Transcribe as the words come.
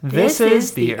This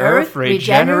is the Earth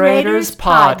Regenerators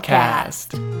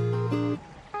podcast.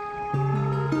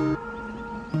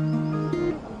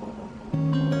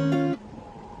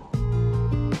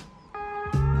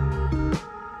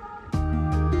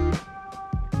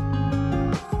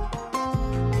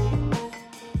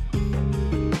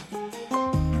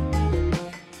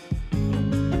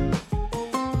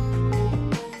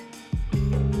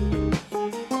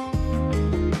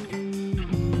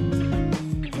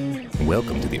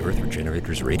 Welcome to the Earth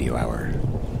Regenerators Radio Hour.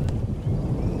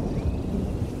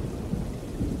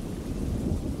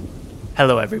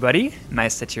 Hello, everybody.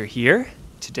 Nice that you're here.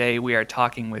 Today we are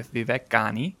talking with Vivek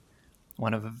Gani,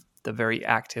 one of the very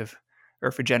active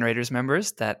Earth Regenerators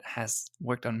members that has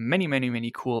worked on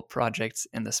many cool projects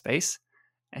in the space.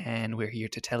 And we're here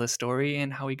to tell his story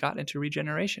and how he got into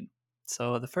regeneration.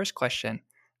 So the first question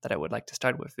that I would like to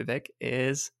start with, Vivek,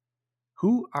 is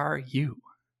who are you?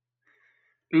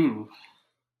 Ooh.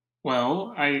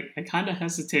 Well, I kind of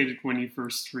hesitated when you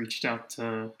first reached out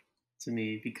to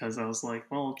me because I was like,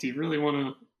 well, do you really want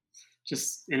to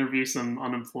just interview some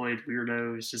unemployed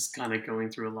weirdo who's just kind of going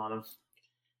through a lot of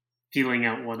feeling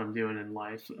out what I'm doing in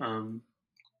life?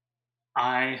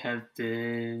 I have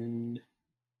been,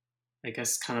 I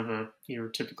guess, kind of a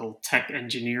typical tech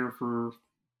engineer for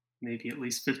maybe at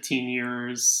least 15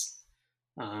 years.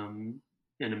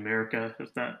 In America,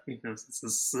 if that,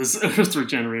 since this is Earth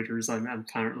Regenerators, I'm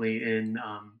currently in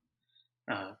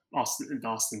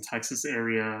Austin, Texas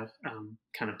area,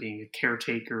 kind of being a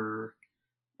caretaker,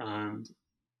 and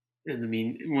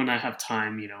when I have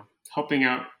time, helping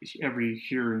out every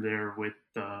here and there with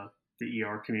the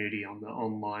ER community on the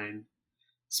online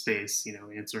space,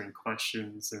 answering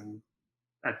questions, and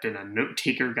I've been a note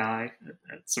taker guy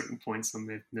at certain points. Some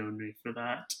have known me for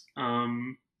that.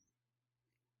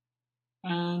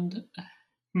 And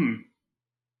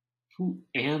who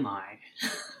am I?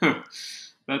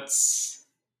 That's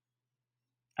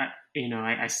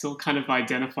I still kind of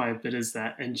identify a bit as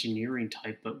that engineering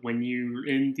type, but when you're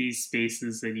in these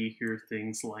spaces and you hear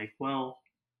things like, well,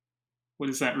 what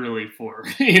is that really for?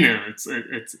 It's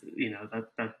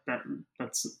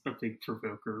that's a big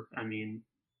provoker. I mean,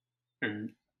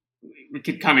 and we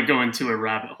could kind of go into a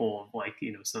rabbit hole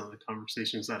of some of the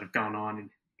conversations that have gone on, and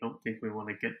don't think we want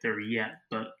to get there yet,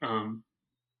 but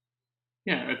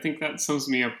yeah, I think that sums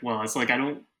me up well. It's like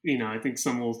I think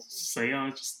some will say, oh,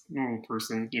 just a normal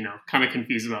person, kind of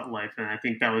confused about life, and I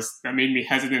think that made me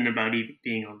hesitant about even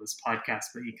being on this podcast.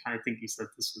 But you kind of think you said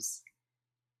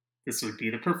this would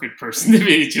be the perfect person to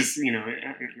be just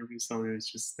interview someone who's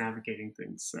just navigating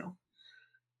things. So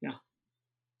yeah,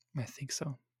 I think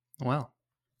so. Well,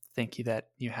 thank you that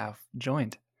you have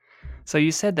joined. So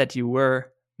you said that you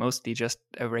were mostly just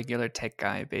a regular tech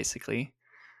guy, basically.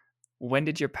 When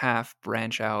did your path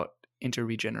branch out into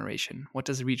regeneration? What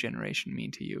does regeneration mean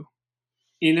to you?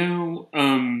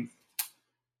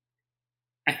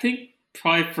 I think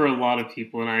probably for a lot of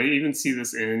people, and I even see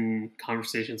this in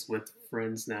conversations with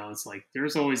friends now, it's like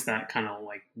there's always that kind of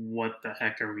like, what the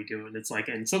heck are we doing? It's like,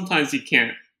 and sometimes you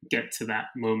can't get to that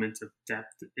moment of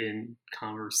depth in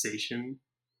conversation.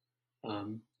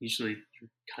 Usually you're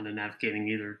kind of navigating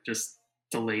either just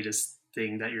the latest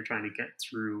thing that you're trying to get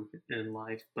through in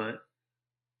life. But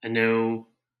I know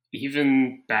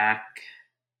even back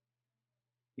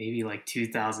maybe like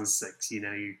 2006,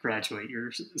 you graduate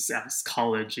your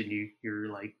college and you're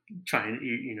like trying,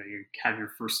 you have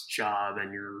your first job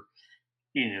and you're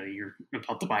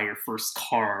about to buy your first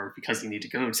car because you need to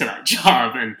go to that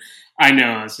job. And I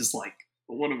know it's just like,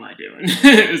 what am I doing?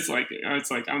 it's like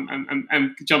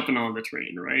I'm jumping on the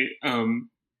train, right?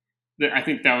 I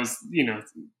think that was,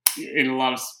 in a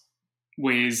lot of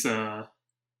ways,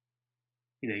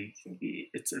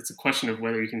 it's a question of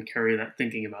whether you can carry that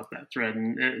thinking about that thread.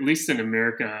 And at least in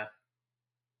America,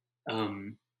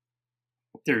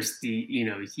 there's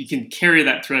you can carry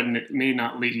that thread and it may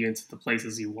not lead you into the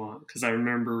places you want. Because I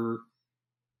remember,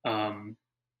 about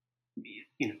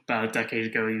a decade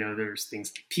ago, there's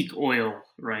things like peak oil,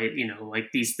 right?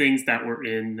 Like these things that were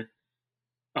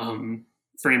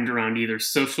framed around either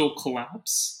social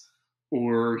collapse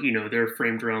or, they're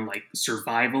framed around like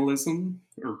survivalism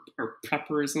or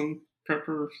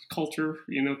prepper culture,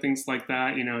 things like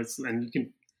that,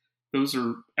 those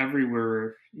are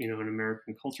everywhere, in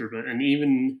American culture, but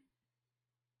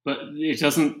it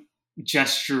doesn't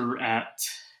gesture at,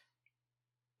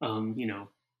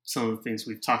 some of the things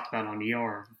we've talked about on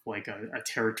ER, like a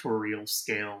territorial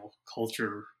scale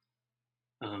culture,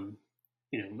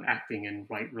 acting in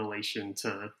right relation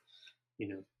to,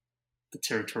 the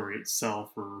territory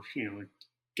itself, or,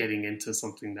 getting into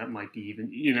something that might be even,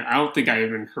 I don't think I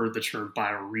even heard the term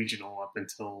bioregional up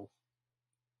until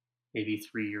maybe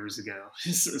 3 years ago.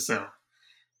 So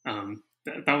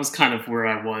that was kind of where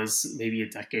I was maybe a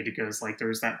decade ago. It's like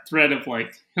there's that thread of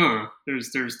like, there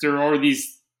are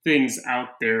these things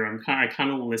out there. I kind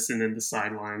of listen in the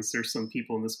sidelines. There's some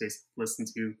people in the space I listen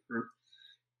to for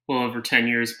well over 10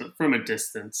 years, but from a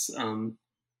distance.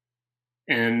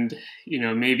 And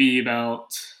maybe about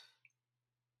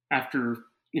after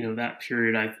that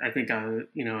period, I think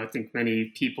I think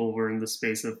many people were in the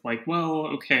space of like, well,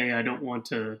 okay,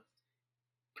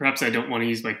 perhaps I don't want to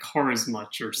use my car as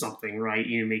much or something, right?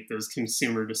 You make those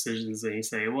consumer decisions and you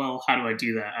say, well, how do I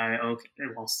do that? Okay,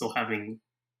 while still having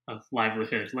a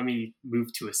livelihood, let me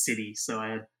move to a city. So I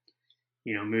had,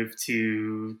 moved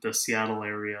to the Seattle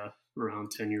area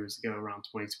around 10 years ago, around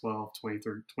 2012,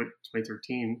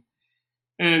 2013.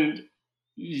 And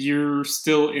you're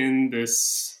still in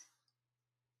this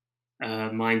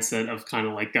mindset of kind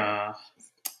of like,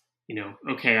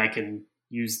 okay, I can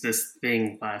use this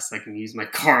thing less, I can use my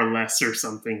car less or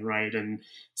something, right? And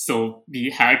still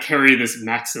carry this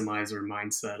maximizer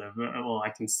mindset of, well, I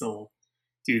can still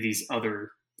do these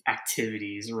other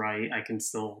activities, right? I can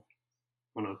still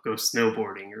want to go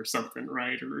snowboarding or something,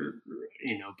 right? Or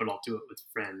but I'll do it with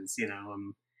friends,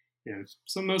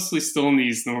 so mostly still in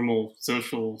these normal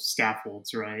social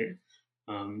scaffolds, right?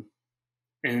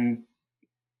 And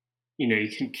you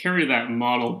can carry that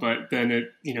model, but then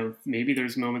maybe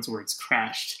there's moments where it's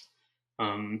crashed.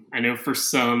 I know for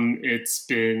some it's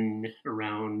been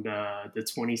around the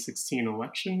 2016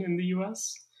 election in the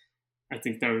U.S. I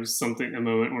think there was a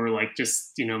moment where like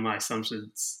just my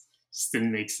assumptions just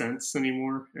didn't make sense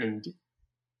anymore, and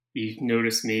you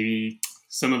notice maybe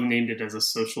some have named it as a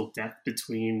social death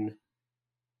between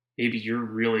maybe you're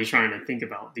really trying to think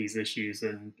about these issues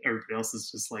and everybody else is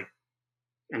just like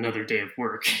another day of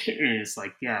work. And it's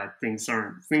like, yeah, things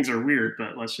are weird,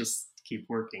 but let's just keep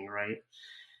working, right?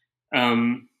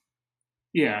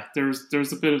 Yeah,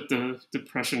 there's a bit of the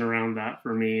depression around that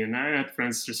for me, and I had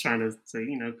friends just trying to say,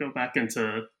 go back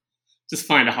into just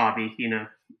find a hobby,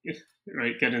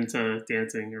 right? Get into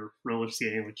dancing or roller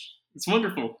skating, which it's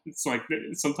wonderful. It's like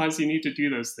sometimes you need to do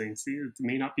those things. It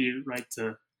may not be right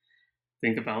to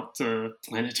think about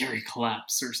planetary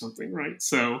collapse or something, right?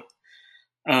 So,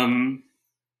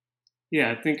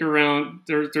 yeah, I think around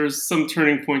there's some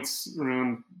turning points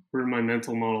around where my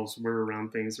mental models were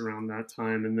around things around that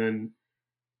time, and then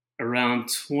around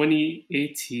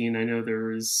 2018, I know there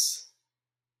was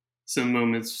some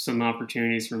moments, some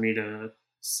opportunities for me to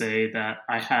say that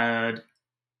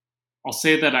I'll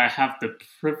say that I have the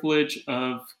privilege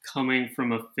of coming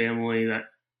from a family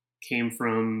that came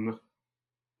from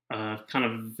a kind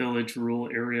of village rural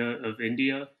area of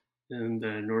India in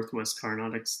the northwest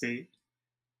Carnatic state.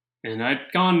 And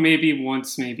I'd gone maybe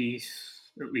once, maybe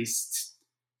at least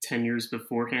 10 years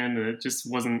beforehand, and it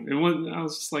wasn't, I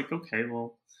was just like, okay,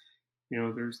 well,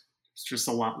 there's just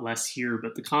a lot less here.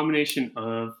 But the combination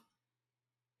of,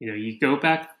 you go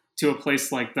back to a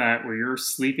place like that where you're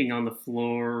sleeping on the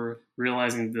floor,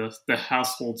 realizing the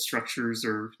household structures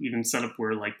are even set up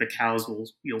where like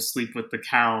you'll sleep with the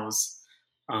cows.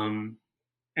 And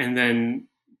then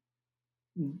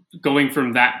going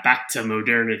from that back to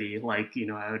modernity, like,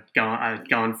 I had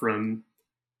gone from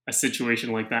a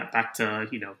situation like that back to,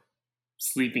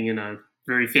 sleeping in a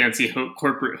very fancy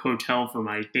corporate hotel for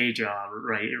my day job,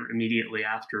 right, immediately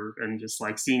after, and just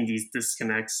like seeing these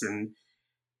disconnects. And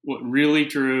what really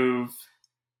drove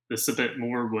this a bit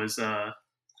more was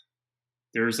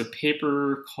there's a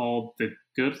paper called The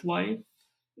Good Life,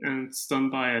 and it's done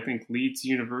by, I think, Leeds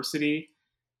University.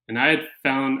 And I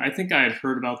think I had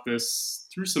heard about this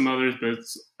through some others, but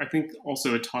I think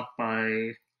also a talk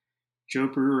by Joe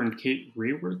Brewer and Kate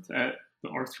Rayworth at the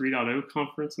R3.0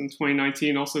 conference in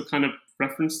 2019 also kind of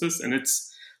referenced this. And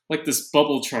it's like this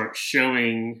bubble chart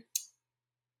showing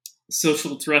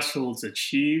social thresholds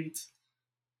achieved,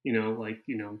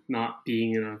 not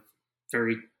being in a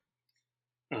very,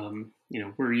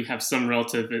 where you have some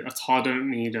relative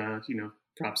autonomy to,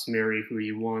 perhaps marry who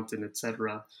you want and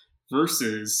etc.,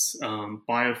 versus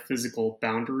biophysical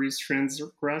boundaries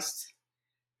transgressed.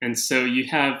 And so you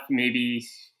have maybe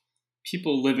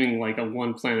people living like a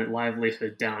one planet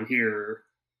livelihood down here,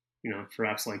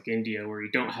 perhaps like India, where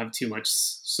you don't have too much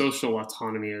social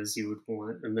autonomy as you would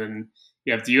want. And then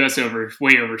you have the US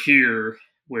way over here,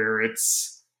 where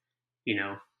it's,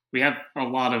 we have a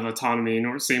lot of autonomy,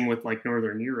 same with like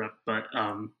Northern Europe, but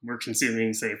we're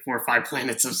consuming, say, 4 or 5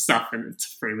 planets of stuff, and it's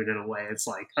framing it away. It's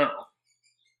like, oh,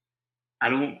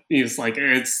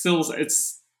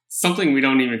 it's something we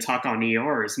don't even talk on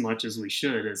ER as much as we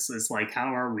should. It's like,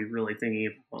 how are we really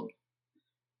thinking about,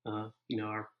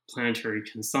 our planetary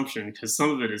consumption? Because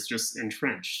some of it is just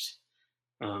entrenched.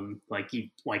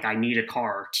 like I need a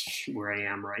car where I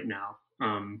am right now.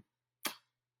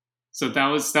 So that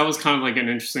was kind of like an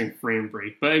interesting frame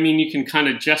break. But I mean, you can kind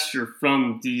of gesture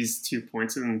from these 2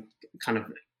 points and kind of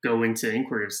go into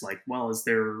inquiries like, well, is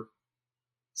there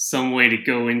some way to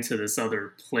go into this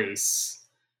other place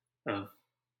of,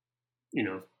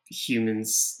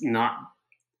 humans not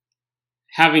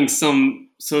having some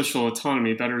social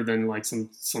autonomy better than like some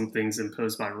things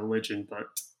imposed by religion, but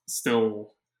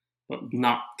still but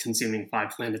not consuming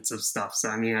 5 planets of stuff. So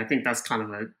I mean, I think that's kind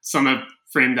of some have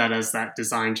framed that as that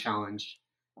design challenge,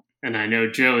 and I know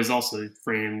Joe has also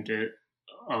framed it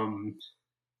um,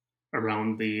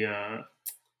 around the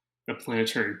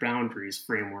planetary boundaries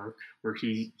framework, where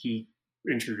he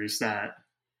introduced that.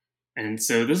 And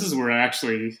so this is where I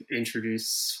actually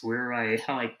introduce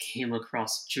how I came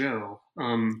across Joe.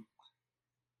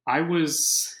 I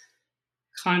was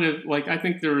kind of like, I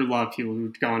think there were a lot of people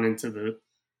who'd gone into the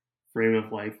frame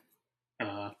of like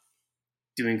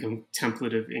doing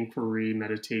contemplative inquiry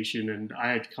meditation, and I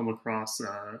had come across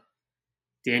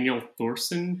Daniel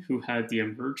Thorson, who had the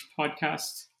Emerge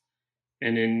podcast.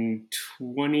 And in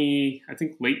I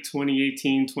think late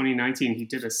 2018, 2019, he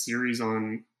did a series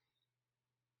on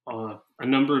a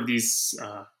number of these,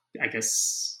 I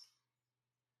guess,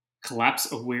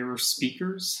 collapse-aware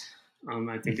speakers.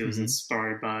 I think it was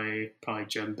inspired by probably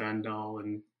Jem Bendall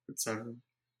and etc.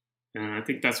 And I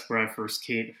think that's where I first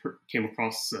came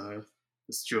across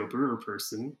this Joe Brewer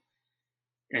person.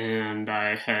 And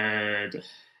I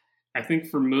think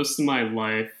for most of my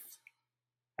life,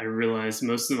 I realized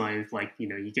most of my, like,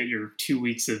 you get your 2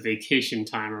 weeks of vacation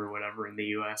time or whatever in the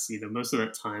US, most of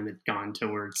that time had gone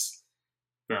towards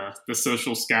the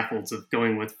social scaffolds of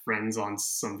going with friends on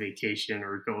some vacation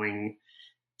or going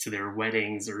to their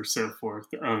weddings or so forth,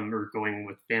 or going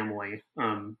with family.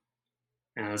 And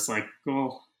I was like,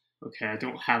 well, okay, I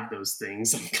don't have those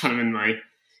things. I'm kind of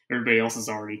everybody else is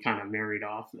already kind of married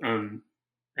off.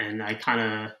 And I kind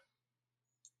of,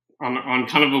 on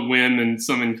kind of a whim and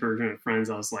some encouragement of friends,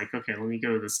 I was like, okay, let me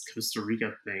go to this Costa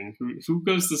Rica thing. Who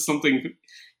goes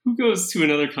to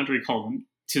another country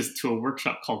to a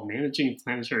workshop called Managing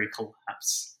Planetary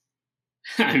Collapse?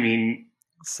 I mean,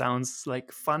 sounds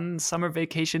like fun summer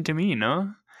vacation to me,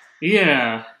 no?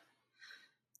 Yeah.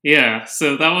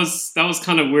 So that was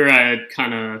kind of where I had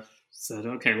kind of said,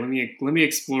 okay, let me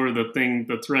explore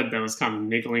the thread that was kind of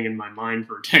niggling in my mind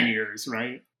for 10 years,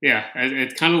 right? Yeah,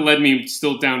 it kind of led me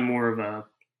still down more of a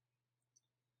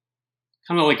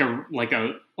kind of like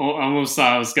a almost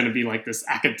thought I was going to be like this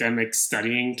academic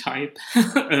studying type.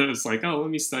 It was like, oh,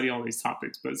 let me study all these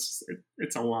topics, but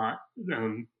it's a lot.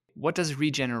 What does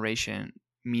regeneration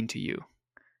mean to you?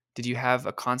 Did you have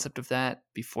a concept of that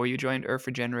before you joined Earth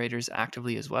Regenerators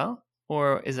actively as well?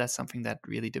 Or is that something that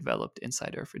really developed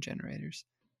inside Earth Regenerators?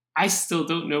 I still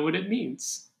don't know what it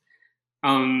means,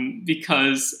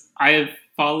 because I have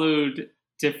followed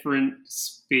different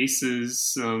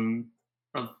spaces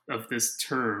of this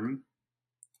term,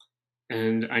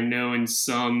 and I know in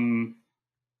some,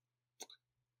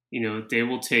 they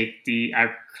will take the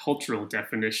agricultural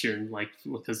definition, like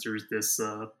because there's this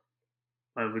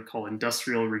I would call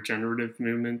industrial regenerative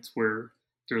movement where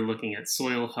they're looking at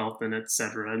soil health and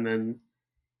etc. And then,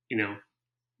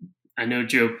 I know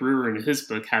Joe Brewer in his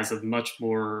book has a much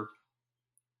more,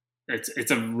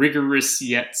 it's a rigorous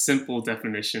yet simple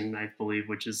definition, I believe,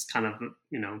 which is kind of,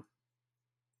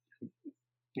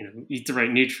 eat the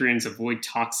right nutrients, avoid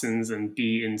toxins, and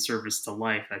be in service to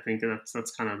life. I think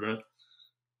that's kind of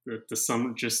the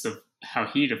sum gist of how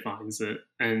he defines it.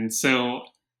 And so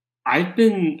I've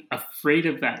been afraid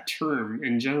of that term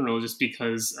in general, just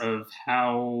because of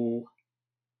how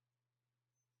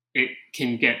it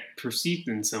can get perceived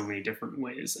in so many different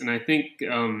ways. And I think,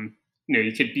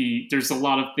 there's a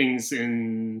lot of things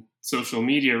in social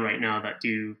media right now that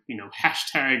do,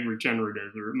 hashtag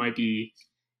regenerative, or it might be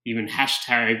even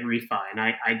hashtag refi.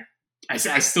 And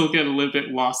I still get a little bit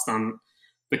lost on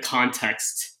the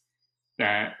context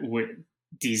that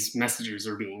these messages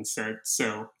are being said.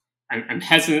 So I'm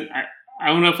hesitant. I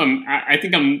don't know if I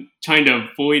think I'm trying to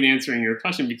avoid answering your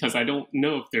question because I don't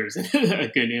know if there's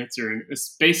a good answer, and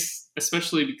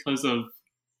especially because of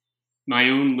my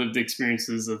own lived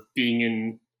experiences of being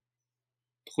in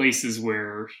places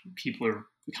where people are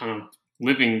kind of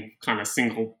living kind of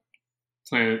single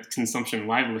planet consumption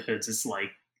livelihoods. It's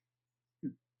like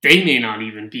they may not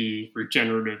even be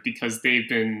regenerative because they've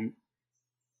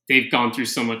gone through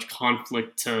so much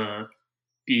conflict to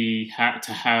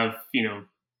have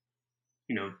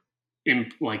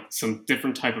like some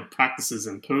different type of practices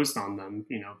imposed on them,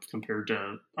 compared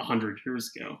to 100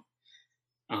 years ago.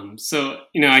 So,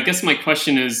 I guess my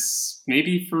question is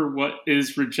maybe for what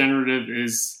is regenerative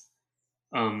is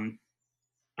um,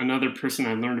 another person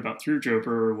I learned about through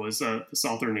Joper was this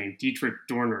author named Dietrich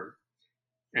Dorner.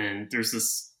 And there's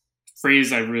this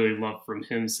phrase I really love from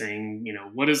him saying,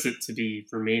 what is it to be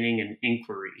remaining in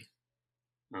inquiry?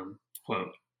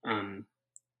 Quote. And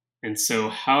so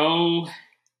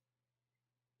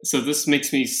this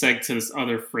makes me seg to this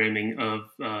other framing of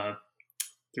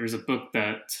there's a book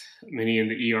that many in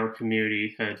the ER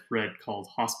community had read called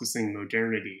Hospicing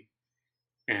Modernity,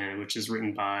 and which is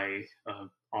written by an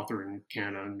author in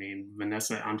Canada named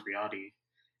Vanessa Andreotti.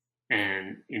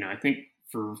 And, I think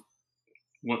for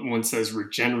what one says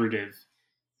regenerative,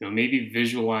 maybe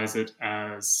visualize it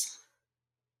as,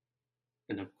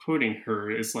 and I'm quoting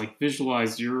her, is like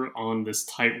visualize you're on this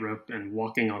tightrope and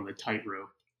walking on the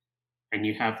tightrope, and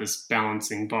you have this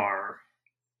balancing bar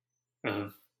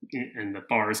and the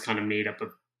bar is kind of made up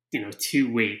of,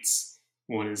 two weights.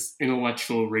 One is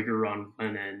intellectual rigor on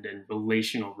one end and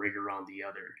relational rigor on the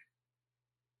other.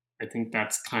 I think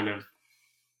that's kind of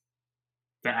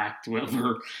the act what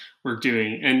we're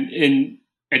doing. And in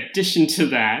addition to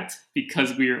that,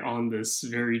 because we are on this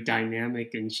very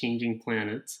dynamic and changing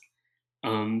planet,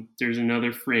 there's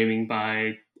another framing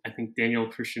by, I think, Daniel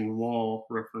Christian Wall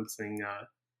referencing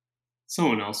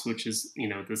someone else, which is,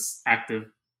 this act of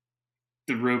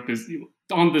the rope is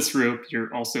on this rope,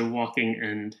 you're also walking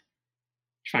and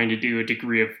trying to do a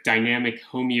degree of dynamic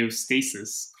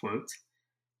homeostasis, quote.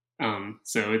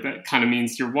 So that kind of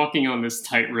means you're walking on this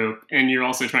tightrope and you're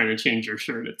also trying to change your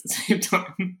shirt at the same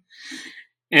time.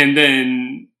 And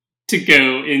then to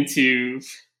go into,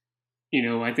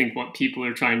 I think what people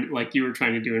are trying, like you were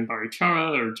trying to do in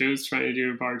Barichara, or Joe's trying to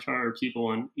do in Barichara, or people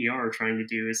on ER are trying to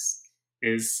do is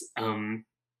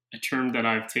a term that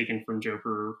I've taken from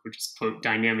Joper, which is, quote,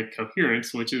 dynamic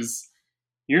coherence, which is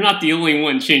you're not the only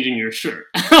one changing your shirt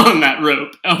on that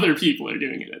rope. Other people are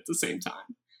doing it at the same time.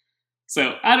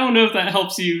 So I don't know if that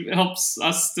helps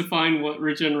us define what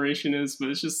regeneration is, but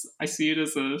it's just, I see it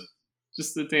as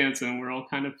just a dance, and we're all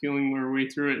kind of feeling our way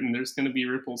through it, and there's going to be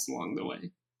ripples along the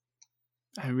way.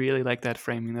 I really like that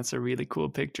framing. That's a really cool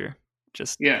picture.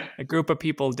 Just a group of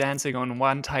people dancing on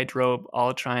one tightrope,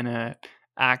 all trying to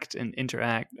act and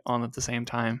interact all at the same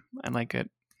time. I like it.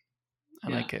 I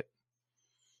like it.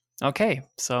 Okay,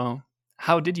 so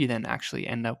how did you then actually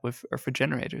end up with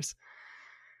Regenerators?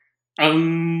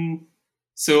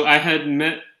 So I had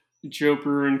met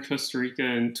Joper in Costa Rica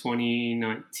in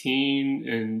 2019,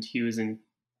 and he was in,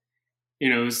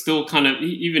 it was still kind of,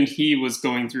 even he was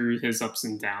going through his ups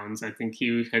and downs. I think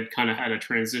he had kind of had a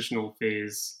transitional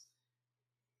phase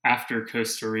after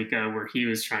Costa Rica where he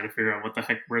was trying to figure out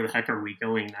where the heck are we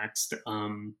going next?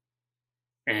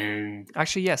 And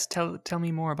actually, yes, tell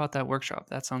me more about that workshop.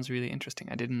 That sounds really interesting.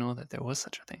 I didn't know that there was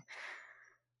such a thing.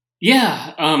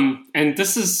 Yeah, and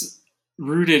this is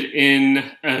rooted in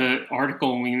an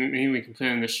article. Maybe we can put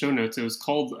it in the show notes. It was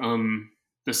called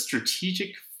the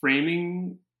Strategic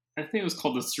Framing. I think it was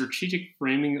called the Strategic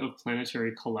Framing of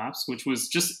Planetary Collapse, which was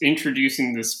just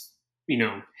introducing this.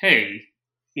 Hey,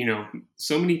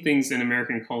 so many things in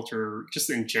American culture, just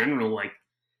in general, like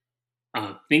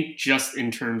think just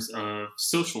in terms of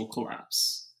social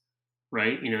collapse,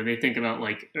 right? They think about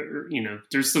like,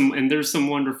 there's some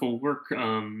wonderful work.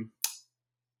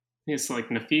 It's like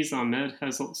Nafis Ahmed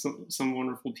has some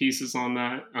wonderful pieces on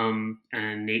that,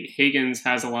 and Nate Higgins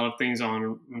has a lot of things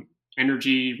on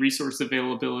energy resource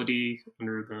availability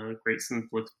under the Great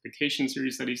Simplification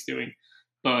series that he's doing.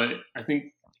 But I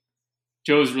think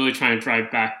Joe's really trying to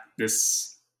drive back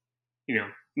this,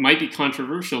 might be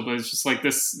controversial, but it's just like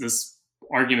this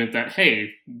argument that,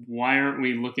 hey, why aren't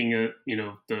we looking at,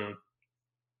 the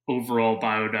overall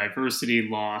biodiversity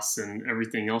loss and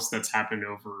everything else that's happened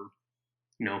over,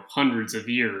 hundreds of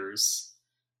years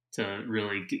to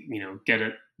really, get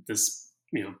at this,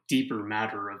 deeper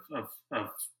matter of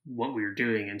what we're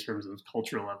doing in terms of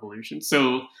cultural evolution.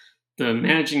 So the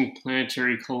Managing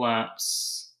Planetary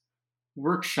Collapse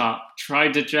workshop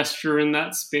tried to gesture in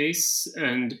that space,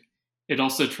 and it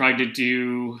also tried to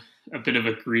do a bit of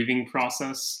a grieving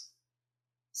process.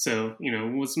 So,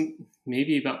 it was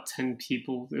maybe about 10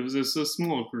 people. It was a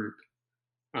small group,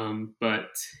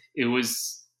 but it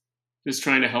was just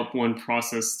trying to help one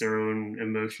process their own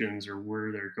emotions or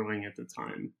where they're going at the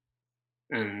time.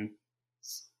 And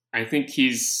I think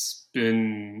he's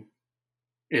been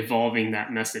evolving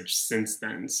that message since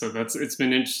then. So it's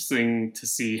been interesting to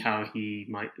see how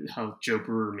Joe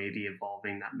Brewer may be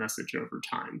evolving that message over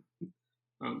time.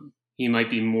 He might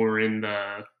be more in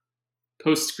the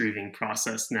post-grieving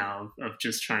process now of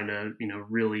just trying to,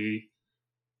 really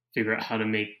figure out how to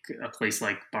make a place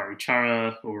like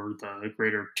Barichara or the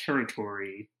greater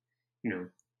territory,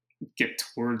 get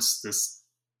towards this,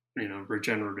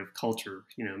 regenerative culture.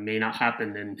 May not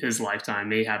happen in his lifetime,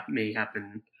 may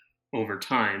happen over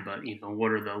time, but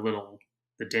what are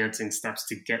the dancing steps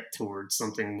to get towards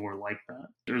something more like that?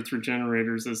 Earth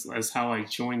Regenerators as how I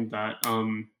joined that.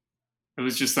 It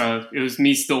was just it was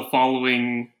me still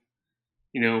following,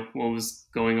 what was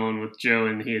going on with Joe,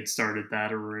 and he had started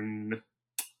that in I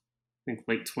think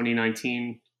late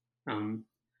 2019. And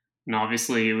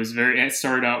obviously, it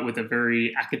started out with a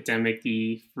very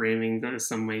academic-y framing.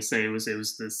 Some may say it was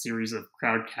the series of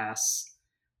crowdcasts,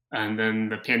 and then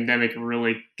the pandemic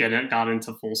really got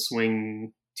into full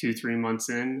swing 2-3 months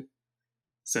in.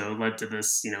 So it led to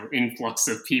this, influx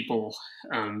of people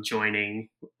joining,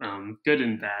 good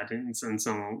and bad in some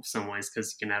ways,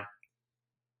 because you can have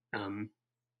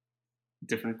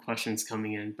different questions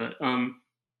coming in. But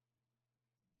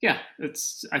yeah,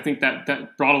 I think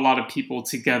that brought a lot of people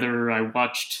together. I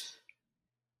watched,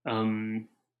 I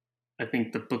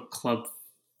think the book club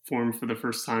formed for the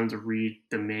first time to read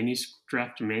the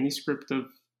draft manuscript of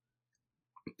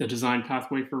the design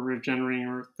pathway for regenerating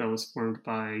Earth that was formed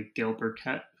by Gail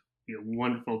Burkett, a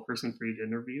wonderful person for you to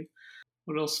interview.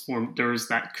 What else formed? There was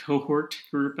that cohort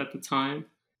group at the that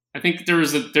I think there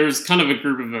was kind of a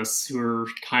group of us who were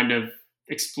kind of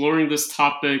exploring this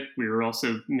topic. We were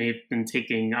also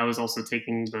I was also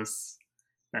taking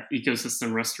that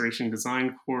ecosystem restoration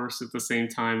design course at the same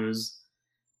time as,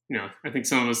 I think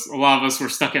a lot of us were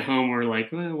stuck at home. We're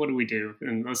like, well, what do we do?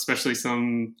 And especially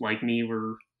some like me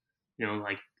were,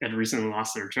 like had recently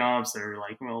lost their jobs. They're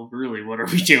like, well, really, what are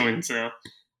we doing? So,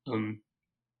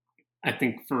 I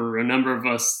think for a number of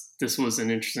us, this was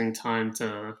an interesting time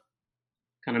to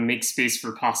kind of make space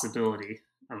for possibility,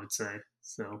 I would say.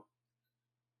 So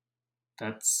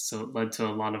it led to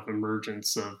a lot of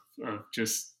emergence of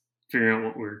just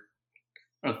figuring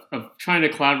out of trying to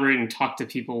collaborate and talk to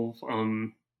people.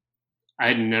 I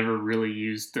had never really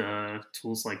used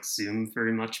tools like Zoom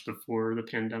very much before the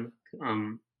pandemic.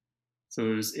 So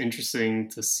it was interesting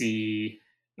to see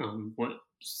what,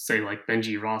 say, like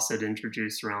Benji Ross had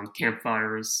introduced around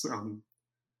campfires,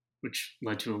 which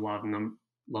led to a lot of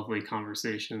lovely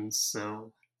conversations.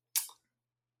 So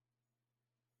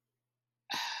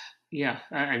yeah,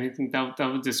 I think that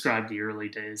would describe the early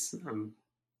days.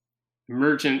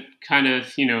 Emergent, kind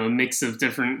of, a mix of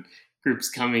different groups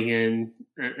coming in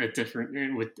at different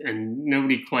and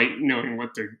nobody quite knowing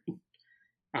what they're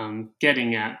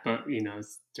getting at, but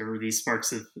there were these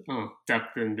sparks of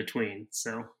depth in between.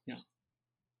 So yeah.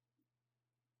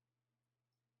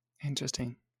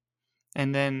 Interesting.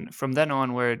 And then from then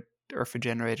onward, Earth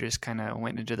Regenerators kind of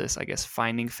went into this, I guess,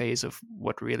 finding phase of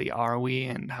what really are we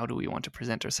and how do we want to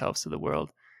present ourselves to the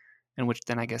world, in which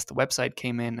then I guess the website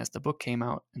came in as the book came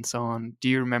out and so on. Do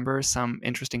you remember some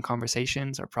interesting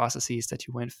conversations or processes that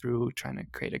you went through trying to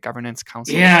create a governance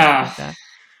council or something like that?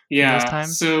 Yeah. Those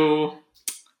times? So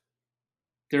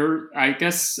there, I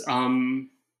guess, there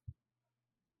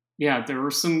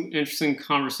were some interesting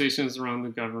conversations around the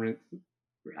governance.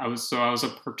 I was a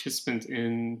participant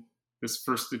in this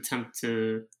first attempt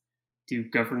to do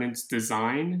governance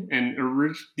design, and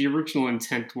the original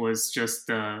intent was just,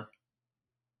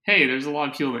 hey, there's a lot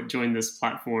of people that joined this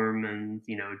platform, and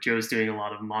Joe's doing a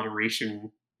lot of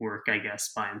moderation work, I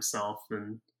guess, by himself,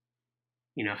 and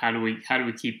how do we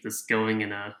keep this going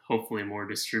in a hopefully more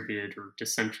distributed or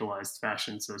decentralized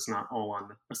fashion, so it's not all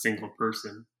on a single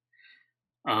person.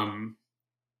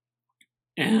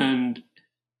 And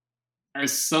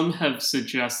as some have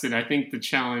suggested, I think the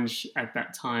challenge at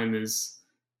that time is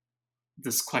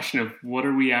this question of what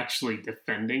are we actually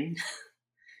defending?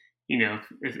 If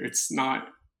it's not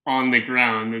on the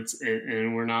ground,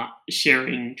 and we're not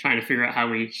trying to figure out how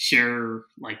we share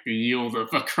like the yield of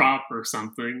a crop or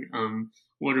something.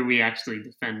 What are we actually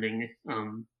defending?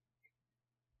 But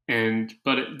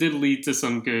it did lead to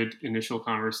some good initial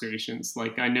conversations.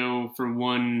 Like I know for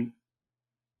one,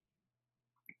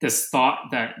 this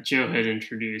thought that Joe had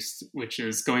introduced, which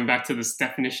is going back to this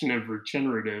definition of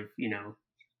regenerative,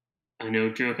 I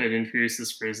know Joe had introduced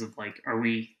this phrase of like, are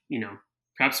we,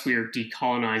 perhaps we are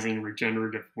decolonizing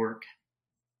regenerative work,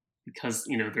 because,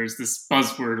 there's this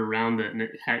buzzword around it, and it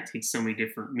takes so many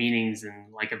different meanings in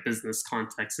like a business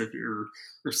context or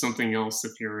something else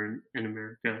if you're in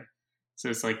America. So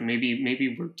it's like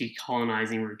maybe we're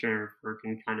decolonizing regenerative work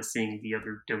and kind of seeing the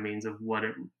other domains of what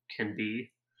it can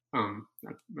be.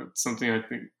 That's something I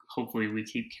think hopefully we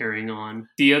keep carrying on.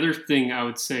 The other thing I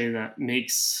would say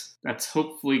that's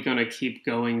hopefully going to keep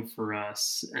going for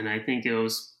us, and I think it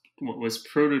was what was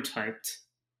prototyped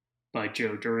by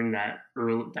Joe during that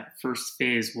first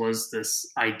phase was this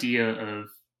idea of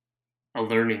a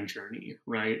learning journey,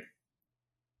 right?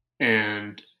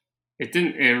 And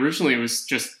originally it was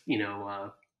just,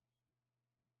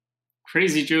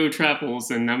 Crazy Joe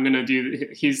travels and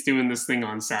he's doing this thing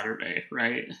on Saturday,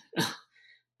 right?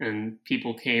 And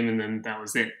people came and then that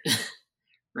was it,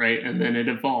 right? And then it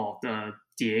evolved.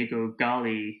 Diego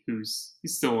Gali, who's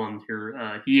still on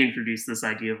here, he introduced this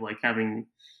idea of like having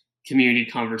community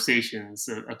conversations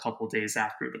a couple days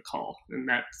after the call. And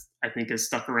that, I think, has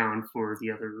stuck around for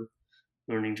the other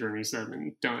learning journeys that have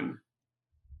been done.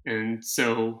 And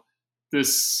so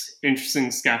this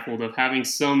interesting scaffold of having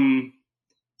some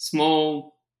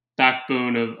small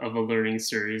backbone of a learning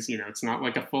series, it's not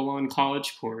like a full-on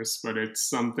college course, but it's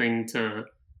something to,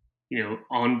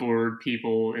 onboard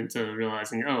people into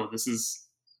realizing, oh, this is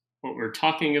what we're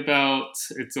talking about.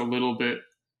 It's a little bit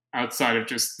outside of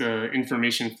just the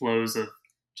information flows of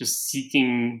just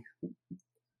seeking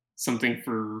something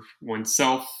for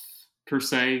oneself per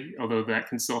se, although that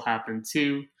can still happen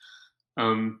too.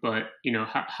 But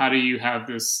how do you have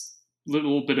this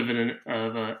little bit of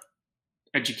a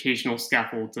educational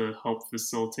scaffold to help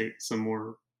facilitate some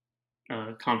more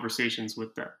conversations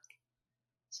with that?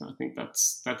 So I think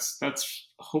that's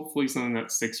hopefully something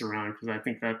that sticks around, because I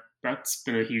think that's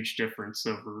been a huge difference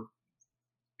over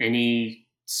any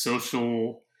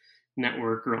social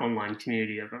network or online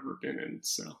community I've ever been in.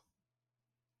 So,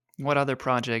 what other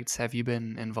projects have you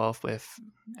been involved with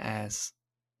as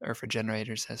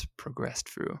Regenerators has progressed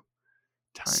through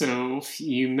time? So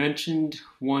you mentioned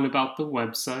one about the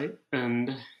website,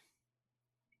 and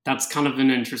that's kind of an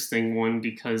interesting one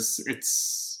because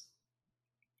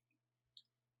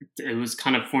it was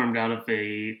kind of formed out of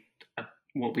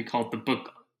what we called the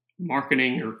book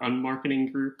marketing or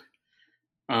unmarketing group.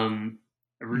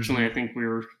 Originally, I think we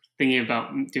were thinking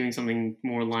about doing something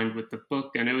more aligned with the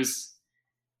book, and I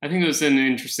think it was an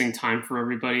interesting time for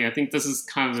everybody. I think this is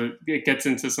it gets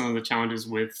into some of the challenges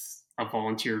with a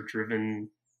volunteer-driven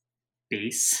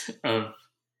base of,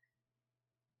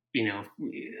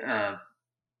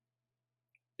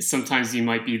 sometimes you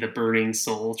might be the burning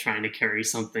soul trying to carry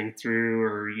something through,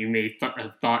 or you may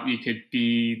have thought you could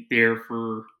be there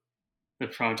for the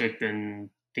project, and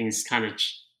things kind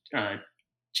of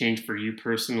change for you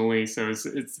personally. So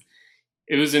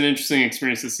it was an interesting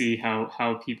experience to see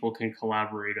how people can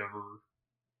collaborate over,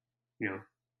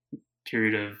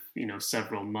 period of,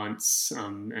 several months,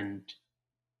 and,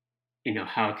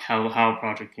 how a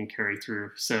project can carry through.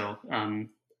 So,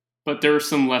 but there are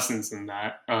some lessons in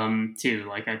that, too.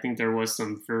 Like, I think there was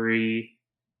some very,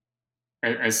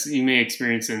 as you may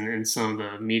experience in some of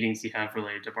the meetings you have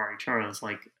related to Bari Charles,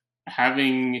 like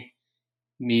having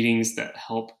meetings that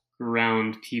help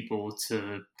ground people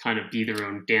to kind of be their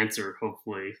own dancer,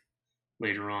 hopefully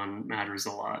later on, matters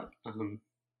a lot.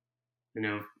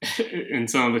 In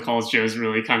some of the calls, Joe's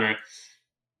really kind of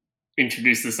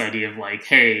introduced this idea of like,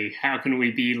 hey, how can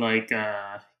we be like,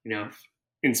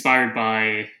 inspired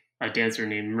by a dancer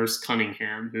named Merce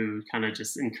Cunningham, who kind of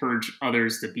just encouraged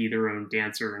others to be their own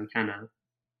dancer and kind of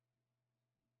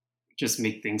just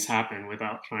make things happen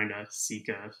without trying to seek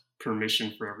a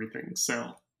permission for everything.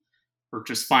 So, or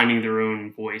just finding their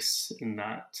own voice in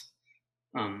that.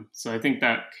 So I think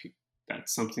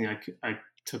that's something I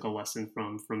took a lesson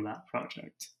from that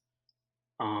project.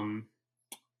 And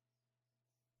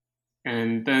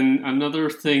then another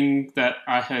thing that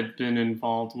I had been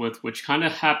involved with, which kind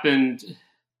of happened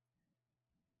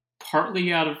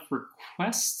partly out of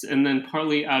request and then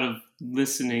partly out of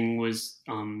listening, was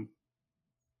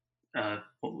I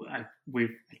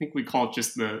think we call it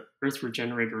just the Earth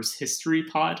Regenerators History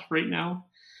Pod right now.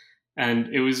 And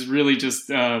it was really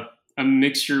just a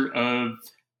mixture of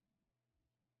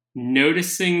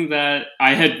noticing that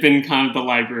I had been kind of the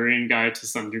librarian guy to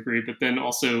some degree, but then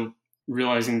also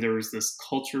realizing there was this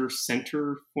culture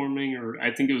center forming, or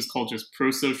I think it was called just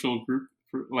Pro-Social Group.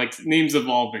 Like, names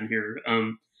evolve in here.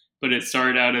 But it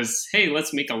started out as, hey,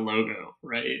 let's make a logo,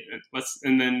 right?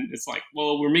 And then it's like,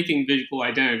 well, we're making visual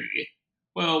identity.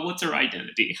 Well, what's our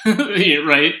identity,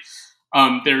 right?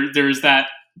 There's that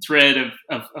thread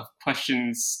of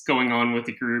questions going on with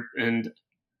the group, and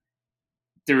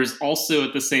there is also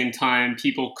at the same time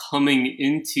people coming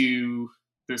into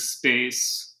the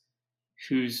space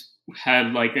who's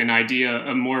had like an idea,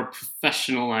 a more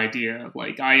professional idea.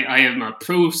 Like I am a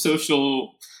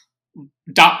pro-social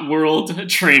 .world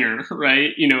trainer, right?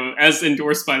 As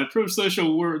endorsed by the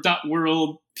pro-social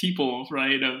 .world people,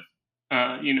 right? Of,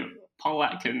 Paul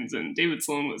Atkins and David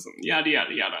Slomism, yada,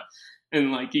 yada, yada.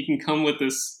 And like, you can come with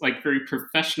this like very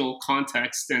professional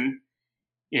context and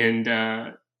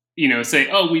say,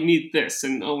 oh, we need this,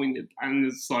 and oh, we need, and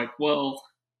it's like, well,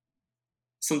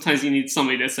 sometimes you need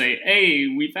somebody to say, hey,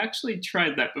 we've actually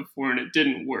tried that before and it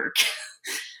didn't work.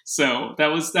 So that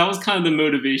was kind of the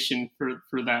motivation for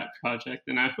that project,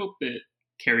 and I hope it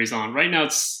carries on. Right now,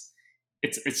 it's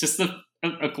just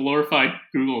a glorified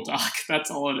Google Doc.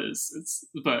 That's all it is.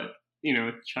 But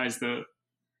it tries to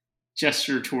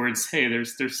gesture towards, hey,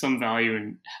 there's some value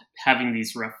in having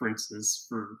these references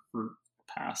for the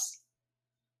past.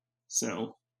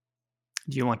 So,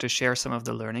 do you want to share some of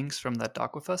the learnings from that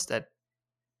doc with us that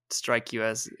strike you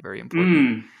as very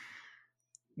important?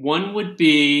 One would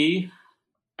be,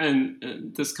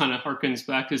 and this kind of harkens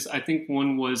back, is I think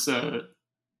one was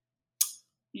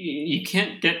you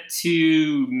can't get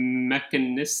too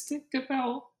mechanistic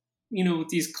about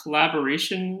these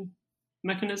collaboration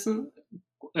mechanisms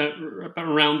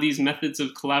around these methods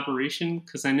of collaboration,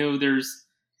 because I know there's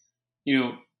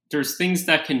things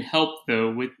that can help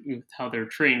though with how they're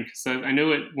trained, because I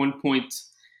know at one point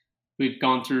we've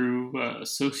gone through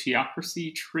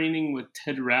sociocracy training with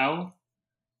Ted Rao,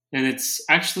 and it's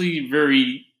actually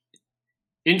very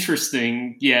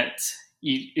interesting, yet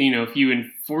if you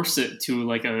enforce it to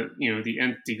like the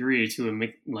nth degree, to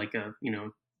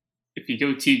if you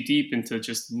go too deep into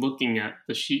just looking at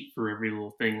the sheet for every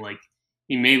little thing, like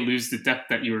you may lose the depth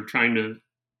that you were trying to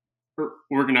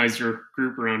organize your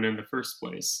group around in the first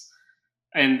place.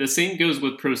 And the same goes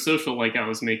with pro-social, like I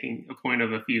was making a point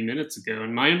of a few minutes ago.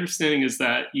 And my understanding is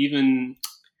that even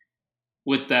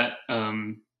with that,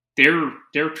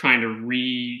 they're trying to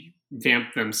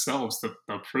revamp themselves, the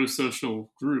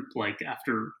pro-social group, like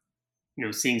after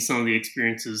seeing some of the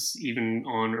experiences even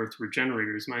on Earth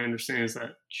Regenerators. My understanding is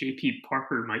that J.P.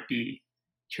 Parker might be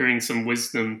carrying some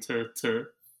wisdom to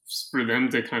for them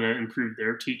to kind of improve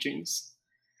their teachings.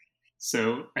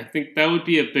 So I think that would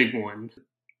be a big one.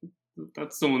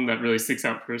 That's the one that really sticks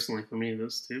out personally for me,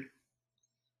 those two.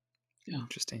 Yeah.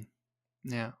 Interesting.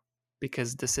 Yeah.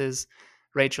 Because this is,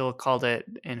 Rachel called it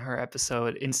in her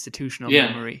episode, institutional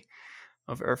memory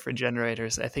of Earth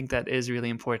Regenerators. I think that is really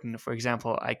important. For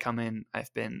example, I've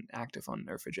been active on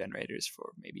Earth Regenerators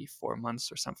for maybe 4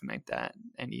 months or something like that.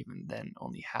 And even then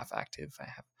only half active. I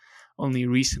have only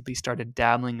recently started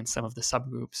dabbling in some of the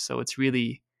subgroups. So it's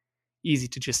really easy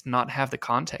to just not have the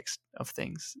context of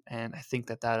things. And I think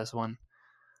that is one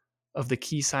of the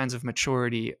key signs of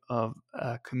maturity of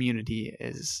a community,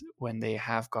 is when they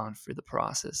have gone through the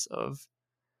process of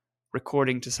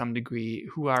recording to some degree,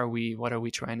 who are we, what are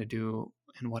we trying to do,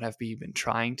 and what have we been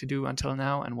trying to do until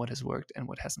now, and what has worked and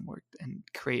what hasn't worked, and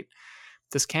create.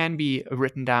 This can be a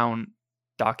written down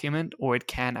document, or it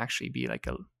can actually be like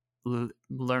a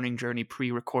learning journey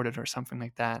pre-recorded or something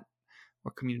like that,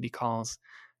 or community calls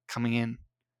coming in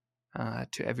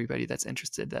to everybody that's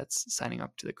interested, that's signing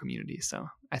up to the community. So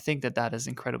I think that is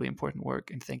incredibly important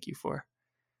work, and thank you for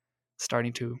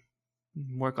starting to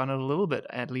work on it a little bit,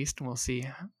 at least. We'll see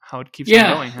how it keeps on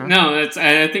going. Huh? No,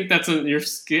 I think you're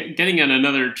getting at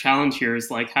another challenge here,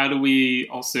 is like, how do we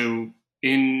also,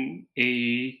 in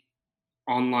a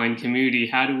online community,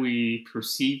 how do we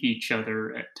perceive each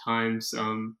other at times?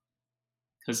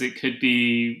 Because it could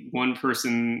be one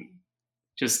person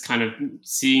just kind of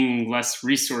seeing less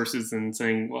resources and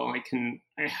saying, well, I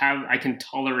can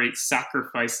tolerate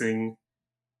sacrificing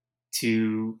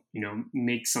to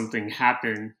make something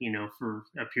happen for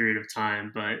a period of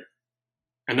time. But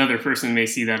another person may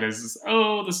see that as,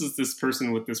 oh, this is this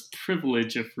person with this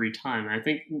privilege of free time. And I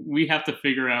think we have to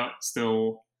figure out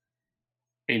still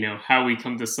how we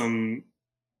come to some,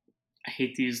 I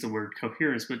hate to use the word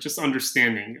coherence, but just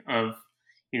understanding of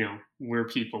where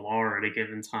people are at a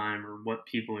given time, or what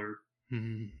people are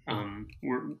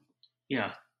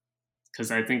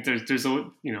because I think there's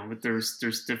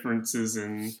differences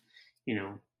in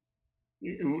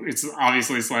it's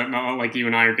obviously, it's not like you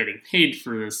and I are getting paid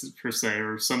for this per se,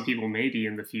 or some people may be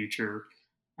in the future.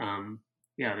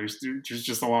 There's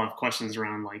just a lot of questions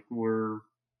around like where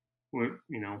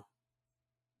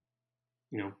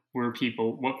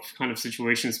people, what kind of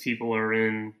situations people are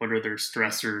in, what are their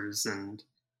stressors, and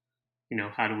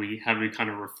how do we kind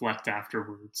of reflect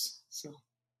afterwards. So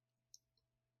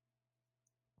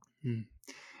in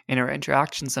our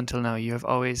interactions until now, you have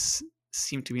always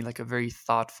seemed to be like a very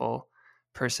thoughtful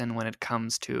person when it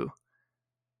comes to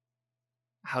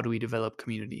how do we develop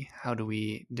community, how do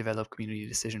we develop community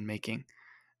decision making.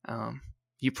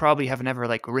 You probably have never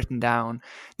like written down,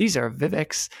 these are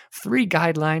Vivek's 3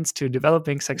 guidelines to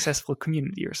developing successful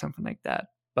community or something like that.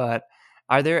 But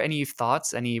are there any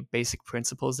thoughts, any basic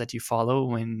principles that you follow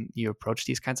when you approach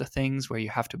these kinds of things, where you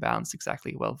have to balance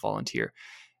exactly, well, volunteer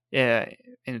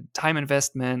in time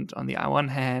investment on the one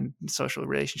hand, social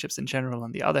relationships in general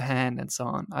on the other hand, and so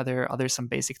on. Are there some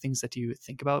basic things that you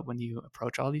think about when you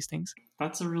approach all these things?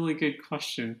 That's a really good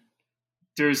question.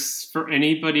 There's, for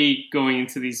anybody going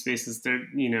into these spaces, there,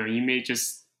 you may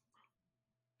just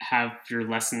have your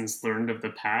lessons learned of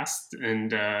the past,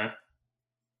 and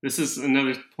this is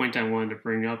another point I wanted to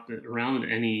bring up around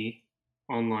any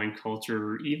online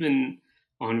culture, or even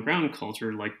on ground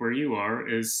culture, like where you are,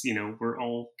 is, we're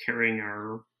all carrying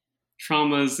our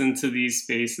traumas into these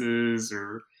spaces,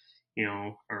 or,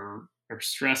 our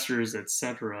stressors,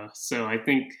 etc. So I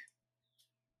think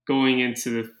going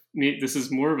into this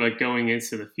is more of a going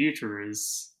into the future,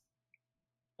 is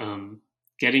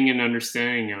getting an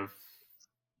understanding of,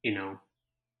 you know,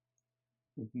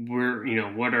 where,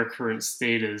 what our current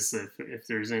state is, if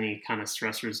there's any kind of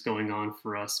stressors going on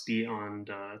for us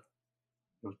beyond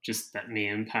just that may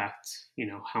impact,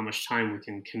 how much time we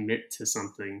can commit to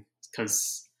something.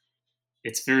 Because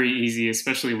it's very easy,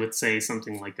 especially with, say,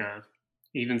 something like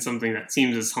even something that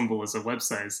seems as humble as a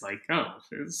website, is like, oh,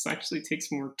 this actually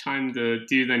takes more time to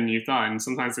do than you thought. And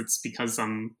sometimes it's because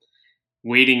I'm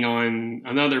waiting on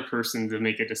another person to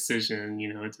make a decision,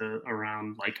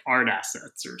 around like art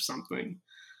assets or something.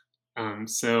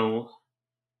 So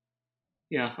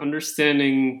yeah,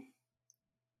 understanding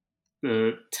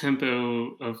the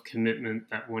tempo of commitment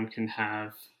that one can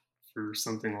have for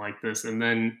something like this. And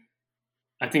then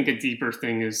I think a deeper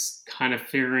thing is kind of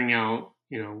figuring out,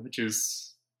 which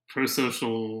is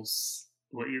pro-socials,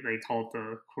 they call it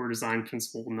the core design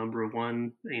principle number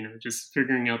one, just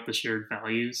figuring out the shared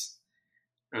values.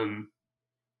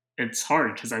 It's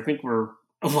hard because I think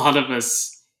a lot of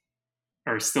us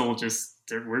are still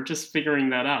we're just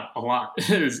figuring that out a lot.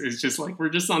 It's just like, we're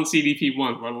just on CDP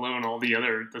 1, let alone all the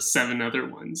 7 other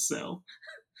ones. So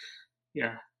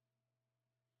yeah.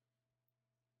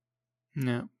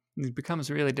 No, it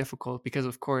becomes really difficult because,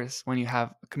 of course, when you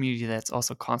have a community that's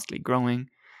also constantly growing,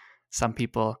 some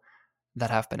people that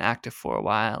have been active for a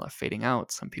while are fading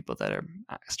out. Some people that are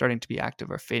starting to be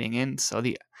active are fading in. So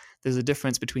there's a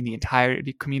difference between the entire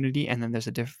community, and then there's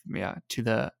a to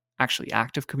the actually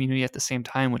active community at the same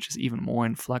time, which is even more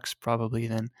in flux probably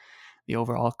than the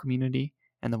overall community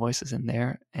and the voices in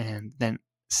there. And then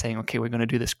saying, okay, we're going to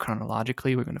do this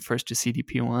chronologically. We're going to first do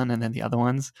CDP1 and then the other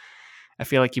ones. I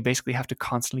feel like you basically have to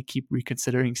constantly keep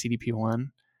reconsidering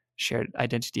CDP1, shared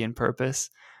identity and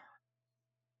purpose,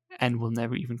 and will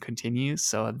never even continue.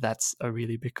 So that's a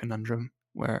really big conundrum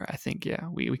where I think,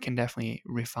 we can definitely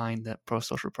refine the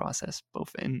pro-social process,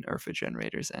 both in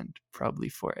Regenerators and probably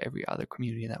for every other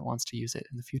community that wants to use it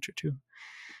in the future too.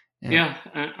 Yeah,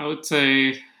 I would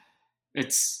say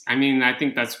I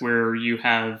think that's where you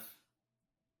have,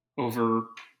 over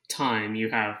time, you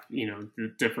have,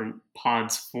 the different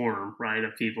pods form, right,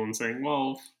 of people, and saying,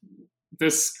 well,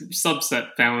 this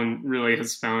subset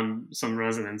has found some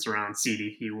resonance around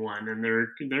CDP1, and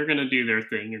they're going to do their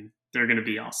thing, and they're going to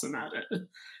be awesome at it.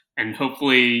 And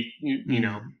hopefully,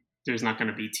 there's not going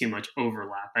to be too much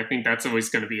overlap. I think that's always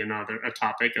going to be a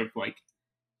topic of, like,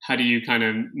 how do you kind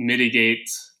of mitigate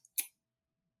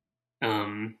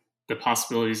the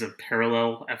possibilities of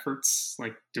parallel efforts,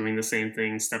 like doing the same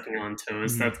thing, stepping on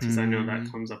toes. That's because I know that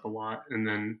comes up a lot. And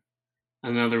then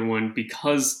another one,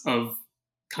 because of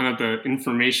kind of the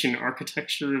information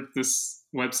architecture of this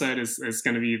website, is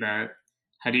going to be that,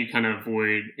 how do you kind of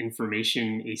avoid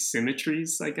information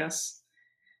asymmetries, I guess,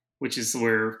 which is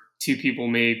where two people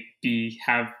may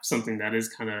have something that is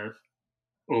kind of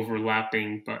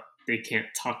overlapping, but they can't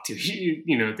talk to you.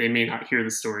 They may not hear the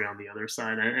story on the other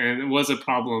side. And it was a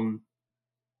problem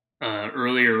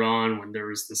earlier on, when there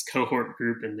was this cohort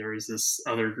group and there was this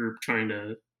other group trying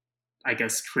to, I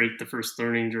guess, create the first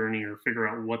learning journey or figure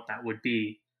out what that would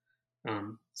be.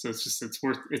 So it's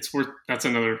worth that's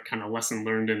another kind of lesson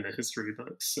learned in the history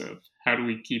books of how do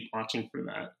we keep watching for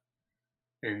that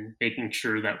and making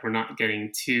sure that we're not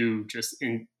getting too just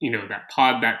in, that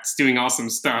pod that's doing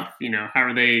awesome stuff, how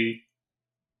are they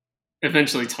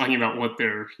eventually talking about what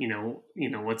they're,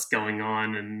 what's going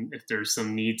on, and if there's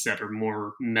some needs that are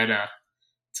more meta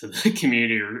to the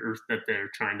community, or that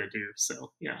they're trying to do.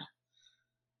 So, yeah.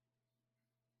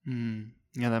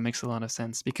 Yeah, that makes a lot of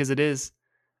sense, because it is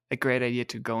a great idea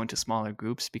to go into smaller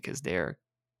groups because they're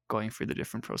going through the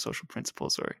different pro-social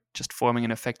principles, or just forming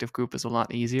an effective group is a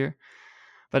lot easier.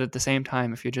 But at the same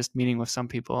time, if you're just meeting with some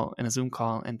people in a Zoom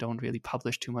call and don't really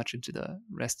publish too much into the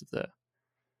rest of the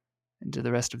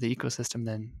ecosystem,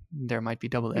 then there might be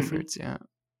double efforts. Yeah.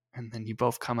 And then you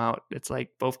both come out, it's like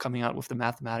both coming out with the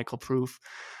mathematical proof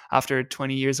after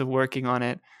 20 years of working on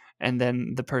it. And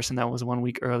then the person that was 1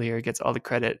 week earlier gets all the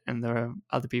credit, and the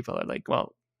other people are like,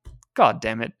 well, God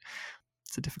damn it,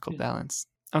 it's a difficult balance.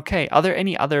 Okay, are there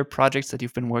any other projects that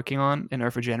you've been working on in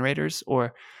Earth Regenerators,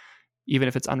 or even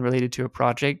if it's unrelated to a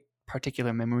project,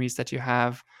 particular memories that you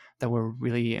have that were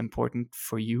really important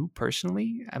for you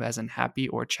personally, as in happy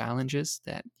or challenges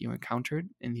that you encountered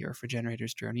in the Earth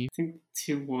Regenerators journey? I think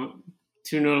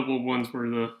two notable ones were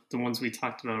the ones we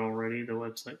talked about already: the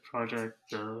website project,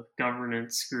 the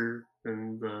governance group,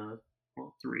 and the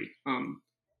three.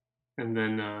 And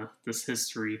then this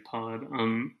history pod.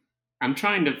 I'm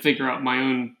trying to figure out my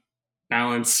own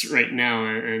balance right now,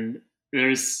 and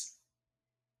there's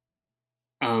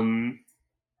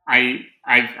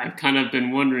I've kind of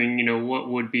been wondering, what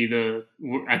would be the.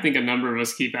 I think a number of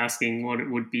us keep asking what it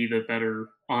would be the better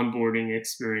onboarding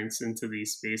experience into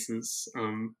these spaces.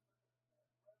 And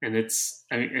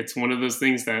it's one of those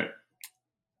things that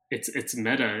it's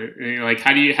meta. Like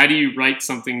how do you write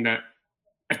something that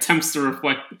attempts to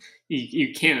reflect?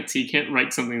 You can't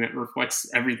write something that reflects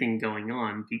everything going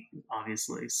on,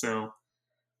 obviously. So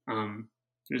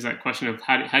there's that question of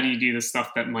how do you do the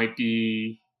stuff that might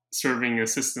be serving a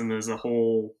system as a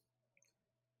whole,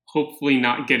 hopefully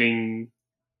not getting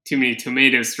too many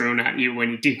tomatoes thrown at you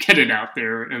when you do get it out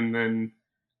there, and then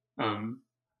um,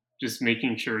 just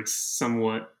making sure it's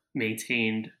somewhat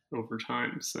maintained over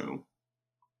time. So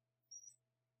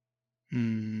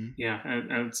yeah,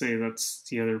 I would say that's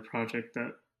the other project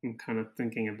that I'm kind of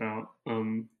thinking about.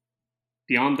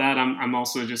 Beyond that, I'm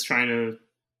also just trying to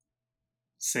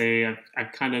say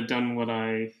I've kind of done what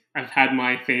I've had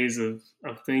my phase of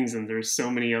things, and there's so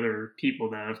many other people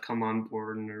that have come on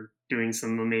board and are doing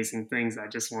some amazing things. I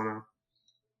just want to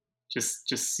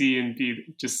just see and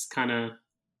be, just kind of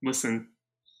listen.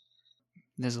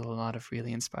 There's a lot of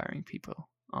really inspiring people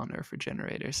on Earth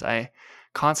Regenerators. I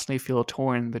constantly feel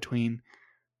torn between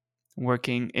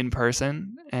working in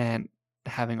person and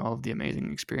having all of the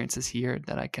amazing experiences here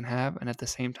that I can have. And at the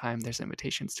same time, there's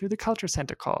invitations to the Culture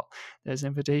Center call. There's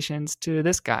invitations to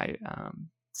this guy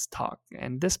talk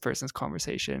and this person's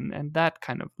conversation and that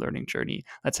kind of learning journey.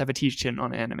 Let's have a teach-in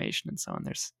on animation and so on.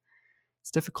 It's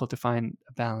difficult to find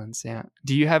a balance. Yeah.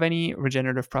 Do you have any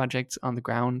regenerative projects on the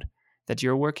ground that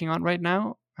you're working on right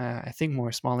now? I think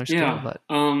more smaller scale, Yeah. but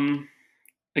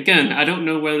Again, I don't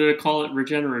know whether to call it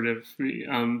regenerative,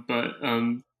 but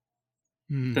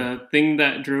the thing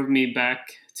that drove me back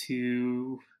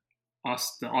to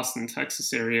the Austin,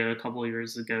 Texas area a couple of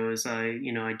years ago is I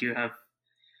do have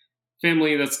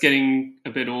family that's getting a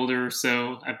bit older,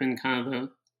 so I've been kind of the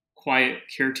quiet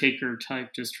caretaker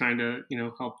type, just trying to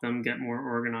help them get more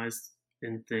organized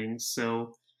in things.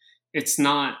 So it's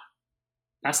not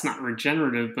that's not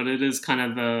regenerative, but it is kind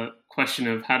of the question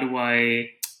of how do I,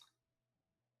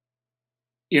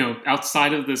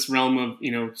 outside of this realm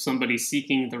of somebody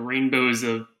seeking the rainbows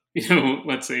of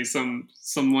let's say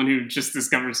someone who just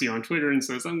discovers you on Twitter and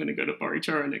says I'm going to go to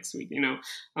Barichara next week.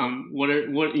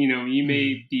 What you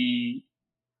may be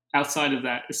outside of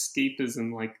that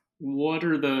escapism. Like, what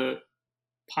are the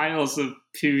piles of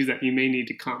poo that you may need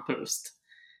to compost?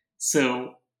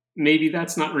 So maybe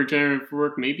that's not regenerative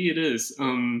work. Maybe it is.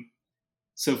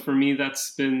 So for me,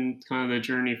 that's been kind of the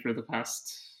journey for the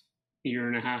past year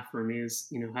and a half for me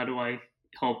is, how do I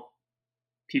help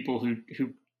people who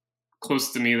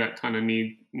close to me that kind of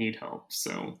need help.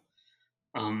 So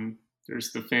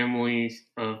there's the family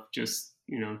of just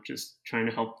trying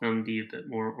to help them be a bit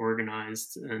more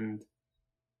organized and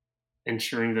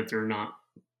ensuring that they're not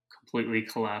completely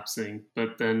collapsing.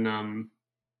 But then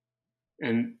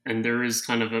and there is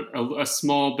kind of a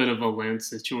small bit of a land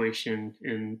situation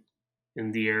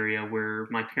in the area where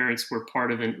my parents were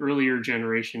part of an earlier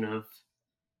generation of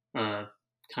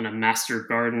kind of master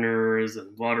gardeners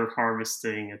and water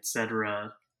harvesting,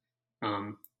 etc.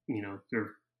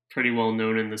 They're pretty well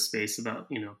known in the space about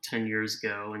 10 years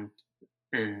ago,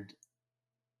 and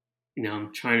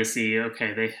I'm trying to see,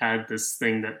 okay, they had this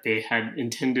thing that they had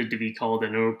intended to be called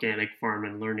an organic farm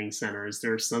and learning center. Is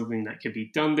there something that could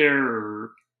be done there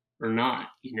or not?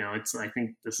 I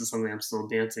think this is something I'm still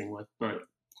dancing with. But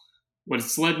what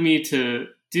it's led me to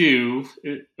do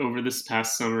over this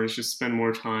past summer is just spend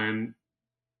more time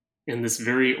in this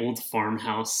very old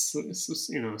farmhouse. This is,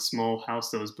 a small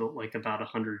house that was built like about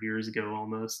 100 years ago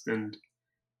almost, and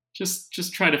just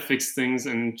try to fix things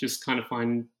and just kind of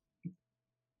find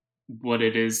what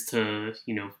it is to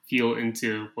feel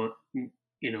into what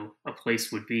a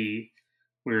place would be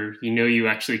where you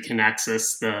actually can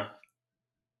access the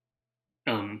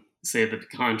say the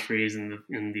pecan trees and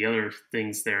the other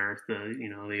things there,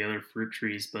 the other fruit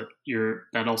trees, but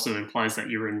that also implies that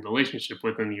you're in relationship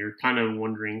with them. You're kind of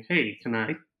wondering, hey,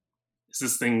 is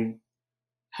this thing,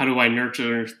 how do I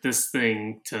nurture this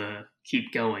thing to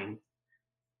keep going?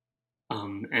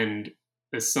 And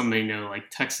as some may know, like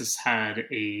Texas and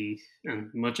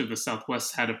much of the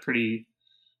Southwest had a pretty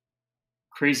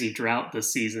crazy drought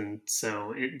this season.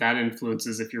 So that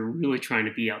influences, if you're really trying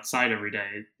to be outside every day,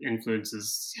 it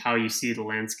influences how you see the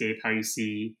landscape, how you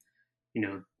see,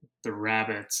 the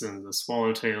rabbits and the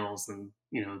swallowtails and,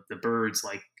 the birds.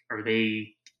 Like, are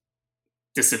they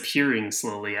disappearing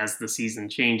slowly as the season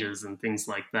changes and things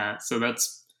like that? So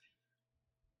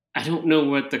I don't know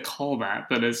what to call that,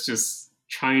 but it's just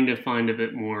trying to find a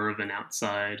bit more of an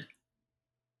outside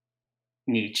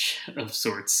niche of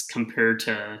sorts compared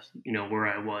to, where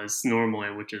I was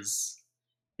normally, which is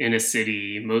in a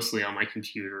city, mostly on my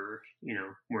computer,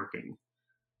 working.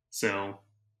 So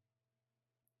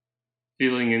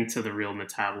feeling into the real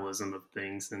metabolism of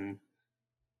things and,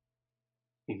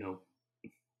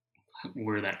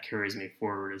 where that carries me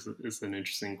forward is an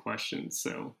interesting question.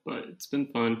 So, but it's been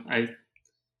fun. I've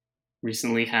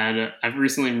recently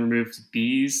removed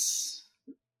bees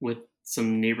with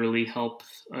some neighborly help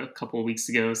a couple of weeks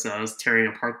ago. So I was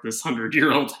tearing apart this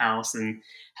 100-year-old house and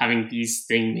having bees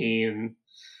sting me, and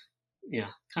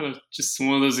yeah, kind of just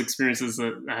one of those experiences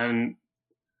that I haven't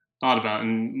thought about.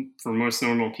 And for most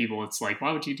normal people, it's like,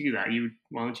 why would you do that?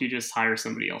 Why don't you just hire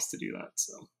somebody else to do that?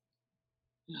 So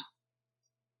yeah.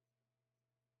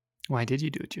 Why did you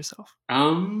do it yourself?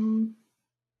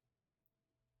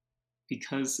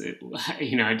 Because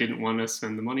I didn't want to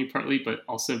spend the money, partly, but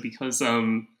also because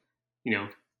there's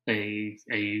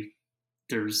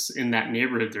in that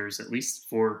neighborhood, there's at least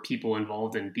 4 people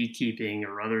involved in beekeeping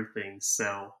or other things.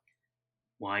 So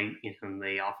why,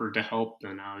 they offered to help,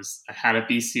 and I had a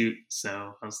bee suit,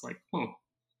 so I was like, oh,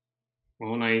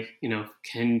 well, when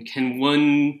can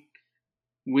one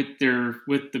with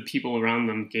the people around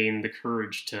them gain the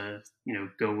courage to,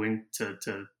 go into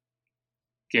to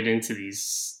get into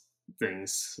these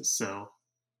things. So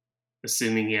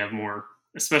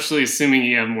especially assuming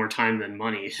you have more time than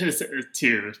money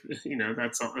too,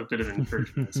 that's a bit of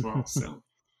encouragement as well. So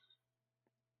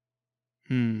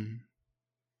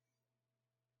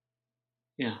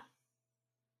yeah.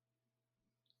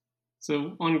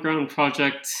 So on ground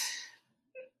project,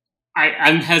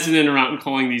 I'm hesitant around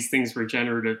calling these things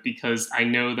regenerative because I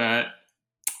know that,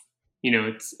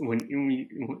 it's when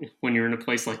you're in a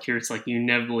place like here, it's like you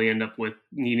inevitably end up with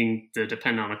needing to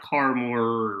depend on a car more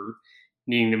or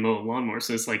needing to mow a lawn more.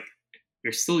 So it's like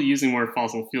you're still using more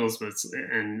fossil fuels, but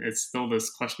it's still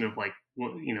this question of like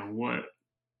what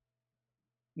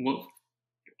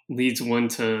leads one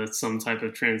to some type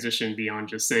of transition beyond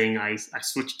just saying I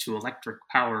switched to electric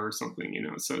power or something.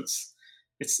 So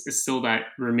it's still that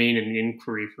remain an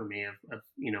inquiry for me of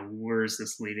where is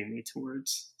this leading me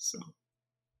towards. So.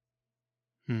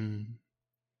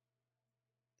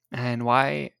 And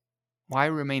why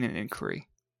remain an inquiry?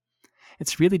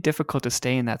 It's really difficult to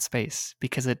stay in that space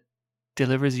because it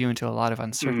delivers you into a lot of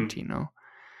uncertainty, no?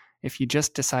 If you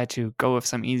just decide to go with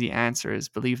some easy answers,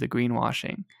 believe the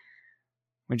greenwashing,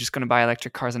 we're just going to buy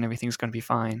electric cars and everything's going to be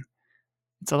fine.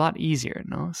 It's a lot easier,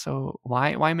 no? So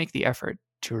why make the effort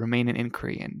to remain an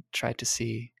inquiry and try to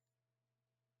see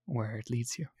where it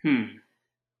leads you?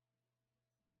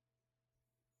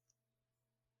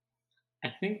 I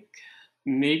think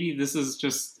maybe this is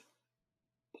just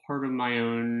part of my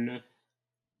own,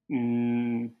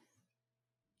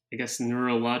 I guess,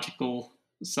 neurological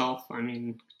self. I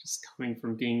mean, just coming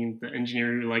from being the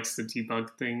engineer who likes to debug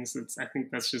things, I think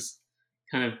that's just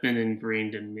kind of been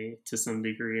ingrained in me to some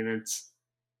degree. And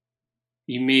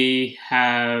you may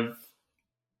have,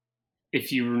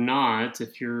 if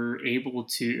you're able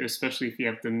to, especially if you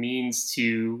have the means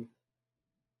to,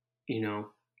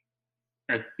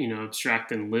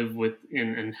 abstract and live with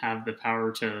and have the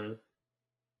power to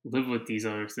live with these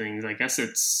other things. I guess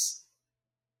it's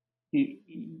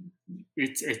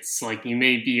like you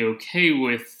may be okay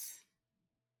with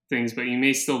things, but you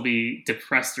may still be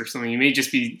depressed or something. You may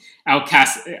just be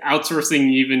outsourcing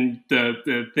even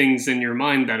the things in your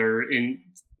mind that are in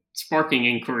sparking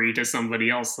inquiry to somebody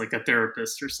else, like a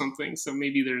therapist or something. So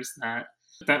maybe there's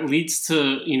that leads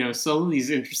to some of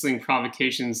these interesting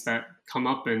provocations that come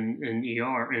up in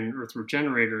ER and Earth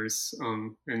Regenerators,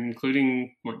 and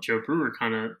including what Joe Brewer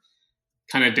kind of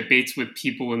debates with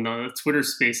people in the Twitter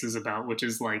spaces about, which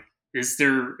is like, is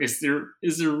there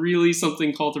really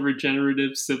something called a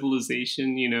regenerative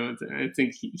civilization? I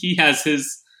think he has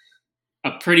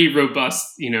a pretty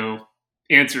robust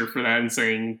answer for that, and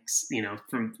saying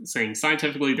from saying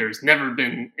scientifically there's never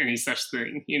been any such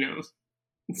thing.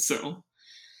 So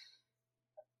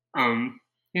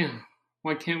yeah,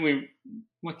 why can't we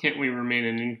remain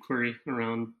an inquiry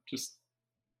around just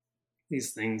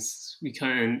these things we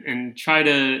can and try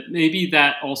to, maybe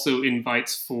that also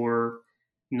invites for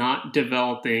not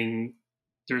developing.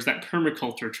 There's that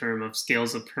permaculture term of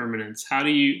scales of permanence.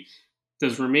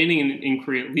 Does remaining in an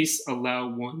inquiry at least allow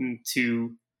one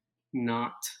to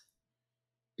not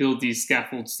build these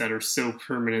scaffolds that are so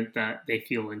permanent that they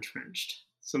feel entrenched?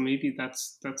 So maybe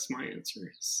that's my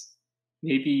answer.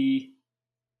 Maybe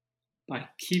by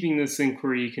keeping this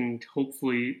inquiry, you can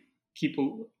hopefully keep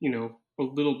a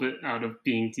little bit out of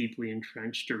being deeply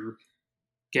entrenched or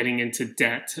getting into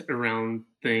debt around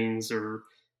things or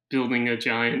building a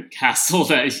giant castle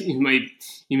that you may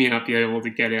not be able to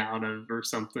get out of or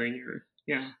something. Or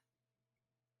yeah.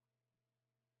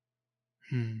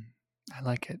 I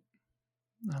like it.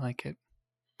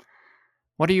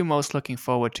 What are you most looking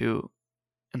forward to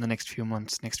in the next few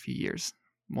months, next few years?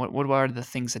 What are the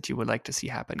things that you would like to see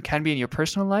happen? Can be in your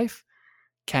personal life,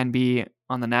 can be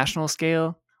on the national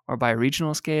scale or by a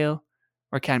regional scale,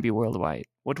 or can be worldwide.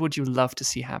 What would you love to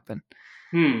see happen?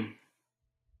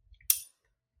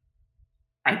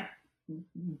 I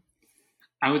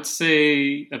would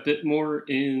say a bit more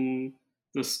in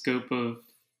the scope of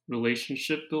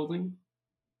relationship building.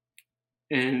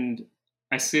 And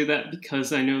I say that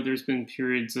because I know there's been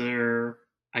periods where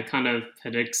I kind of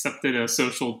had accepted a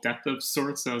social death of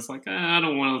sorts. I was like, I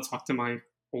don't want to talk to my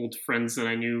old friends that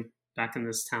I knew back in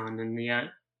this town. And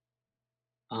yet,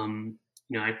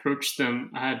 I approached them.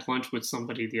 I had lunch with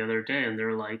somebody the other day, and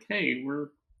they're like, "Hey,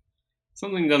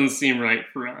 something doesn't seem right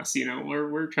for us.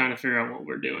 We're trying to figure out what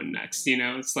we're doing next.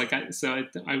 It's like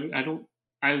I don't.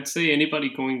 I would say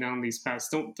anybody going down these paths,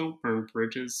 don't burn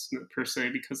bridges per se,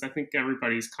 because I think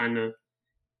everybody's kind of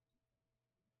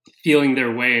feeling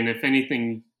their way, and if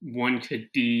anything, one could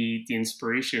be the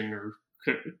inspiration or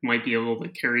might be able to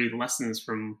carry lessons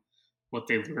from what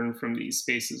they learn from these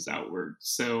spaces outward.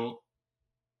 So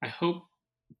I hope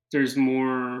there's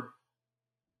more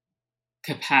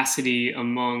capacity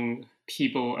among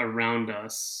people around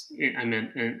us. I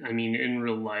mean, in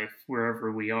real life,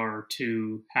 wherever we are,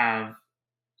 to have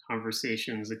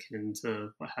conversations akin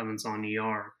to what happens on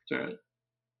ER.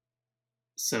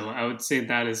 So I would say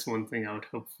that is one thing I would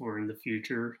hope for in the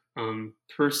future.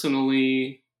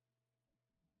 Personally,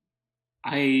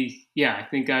 I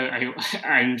think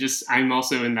I'm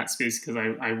also in that space because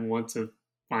I want to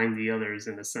find the others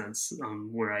in a sense,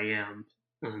 where I am,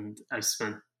 and I've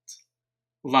spent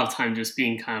a lot of time just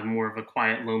being kind of more of a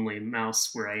quiet, lonely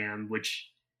mouse where I am,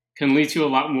 which can lead to a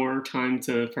lot more time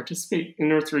to participate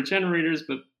in Earth Regenerators,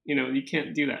 but you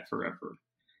can't do that forever.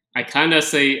 I kind of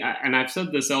say, and I've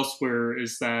said this elsewhere,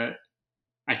 is that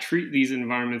I treat these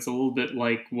environments a little bit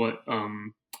like what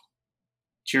Jaron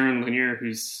Lanier,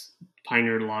 who's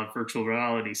pioneered a lot of virtual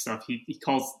reality stuff, he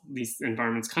calls these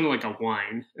environments kind of like a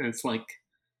wine. And it's like,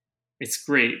 it's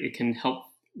great. It can help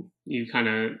you kind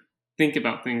of think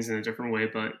about things in a different way,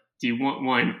 but do you want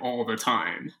wine all the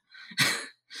time?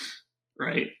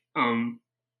 Right? I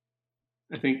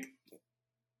think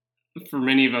for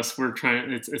many of us, we're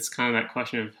trying, it's kind of that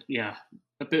question of,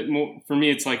 a bit more, for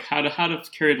me, it's like how to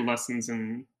carry the lessons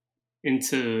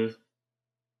into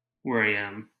where I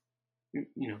am,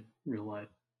 real life.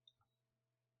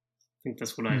 I think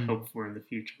that's what I hope for in the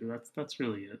future. That's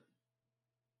really it.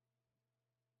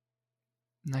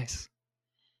 Nice.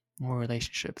 More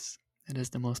relationships. It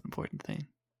is the most important thing.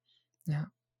 Yeah.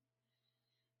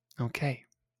 Okay.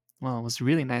 Well, it was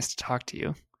really nice to talk to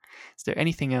you. Is there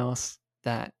anything else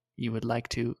that you would like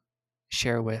to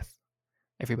share with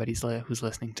everybody who's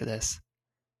listening to this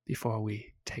before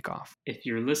we take off? If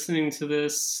you're listening to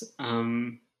this,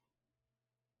 and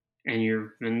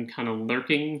you've been kind of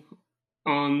lurking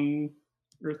on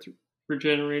Earth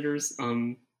Regenerators,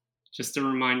 just a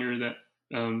reminder that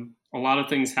a lot of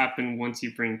things happen once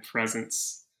you bring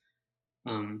presence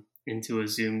into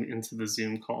the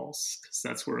Zoom calls, because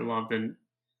that's where a lot of the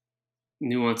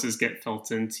nuances get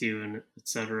felt into, and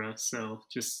etc. So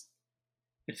just,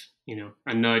 if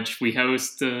a nudge. We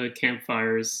host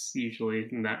campfires usually,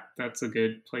 and that's a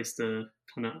good place to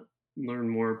kind of learn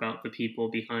more about the people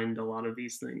behind a lot of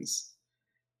these things.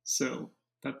 So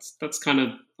that's kind of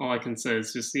all I can say,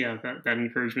 is just that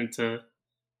encouragement to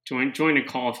join a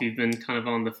call if you've been kind of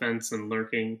on the fence and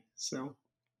lurking. So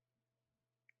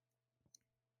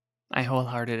I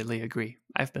wholeheartedly agree.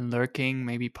 I've been lurking,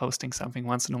 maybe posting something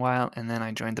once in a while, and then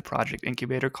I joined the Project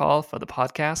Incubator call for the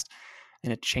podcast,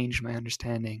 and it changed my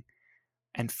understanding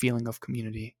and feeling of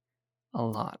community a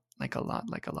lot.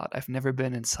 I've never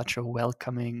been in such a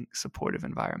welcoming, supportive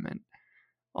environment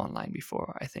online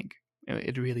before. I think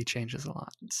it really changes a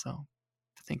lot. So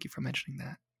thank you for mentioning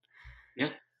that. Yeah.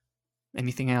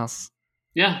 Anything else?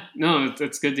 Yeah, no,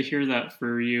 it's good to hear that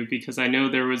for you, because I know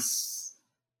there was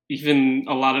even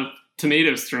a lot of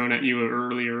tomatoes thrown at you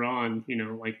earlier on,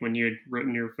 like when you had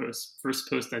written your first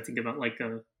post, I think about like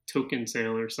a token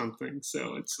sale or something.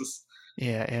 So it's just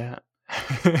Yeah.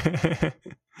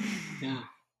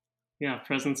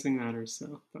 presencing matters.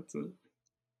 So that's it.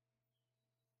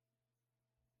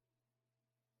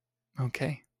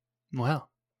 Okay. Well,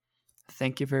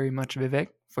 thank you very much, Vivek,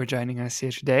 for joining us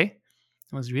here today.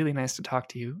 It was really nice to talk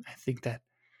to you. I think that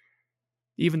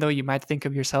even though you might think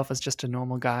of yourself as just a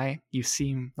normal guy, you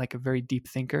seem like a very deep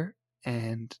thinker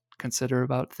and consider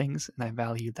about things, and I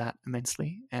value that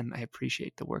immensely. And I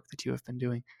appreciate the work that you have been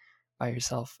doing by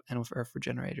yourself and with Earth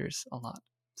Regenerators a lot.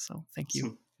 So thank you.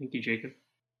 Awesome. Thank you, Jacob.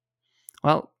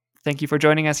 Well, thank you for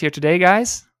joining us here today,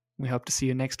 guys. We hope to see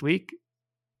you next week.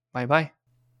 Bye-bye.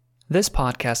 This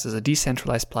podcast is a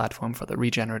decentralized platform for the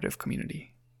regenerative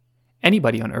community.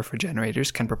 Anybody on Earth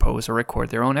Regenerators can propose or record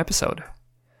their own episode.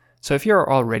 So if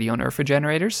you're already on Earth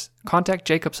Regenerators, contact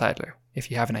Jacob Seidler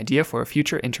if you have an idea for a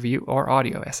future interview or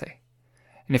audio essay.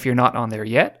 And if you're not on there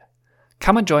yet,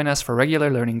 come and join us for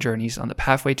regular learning journeys on the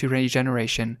pathway to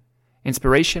regeneration,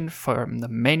 inspiration from the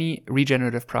many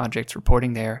regenerative projects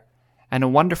reporting there, and a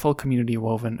wonderful community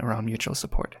woven around mutual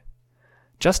support.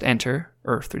 Just enter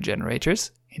Earth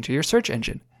Regenerators into your search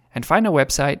engine and find a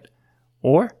website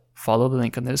or follow the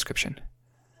link in the description.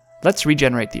 Let's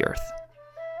regenerate the Earth.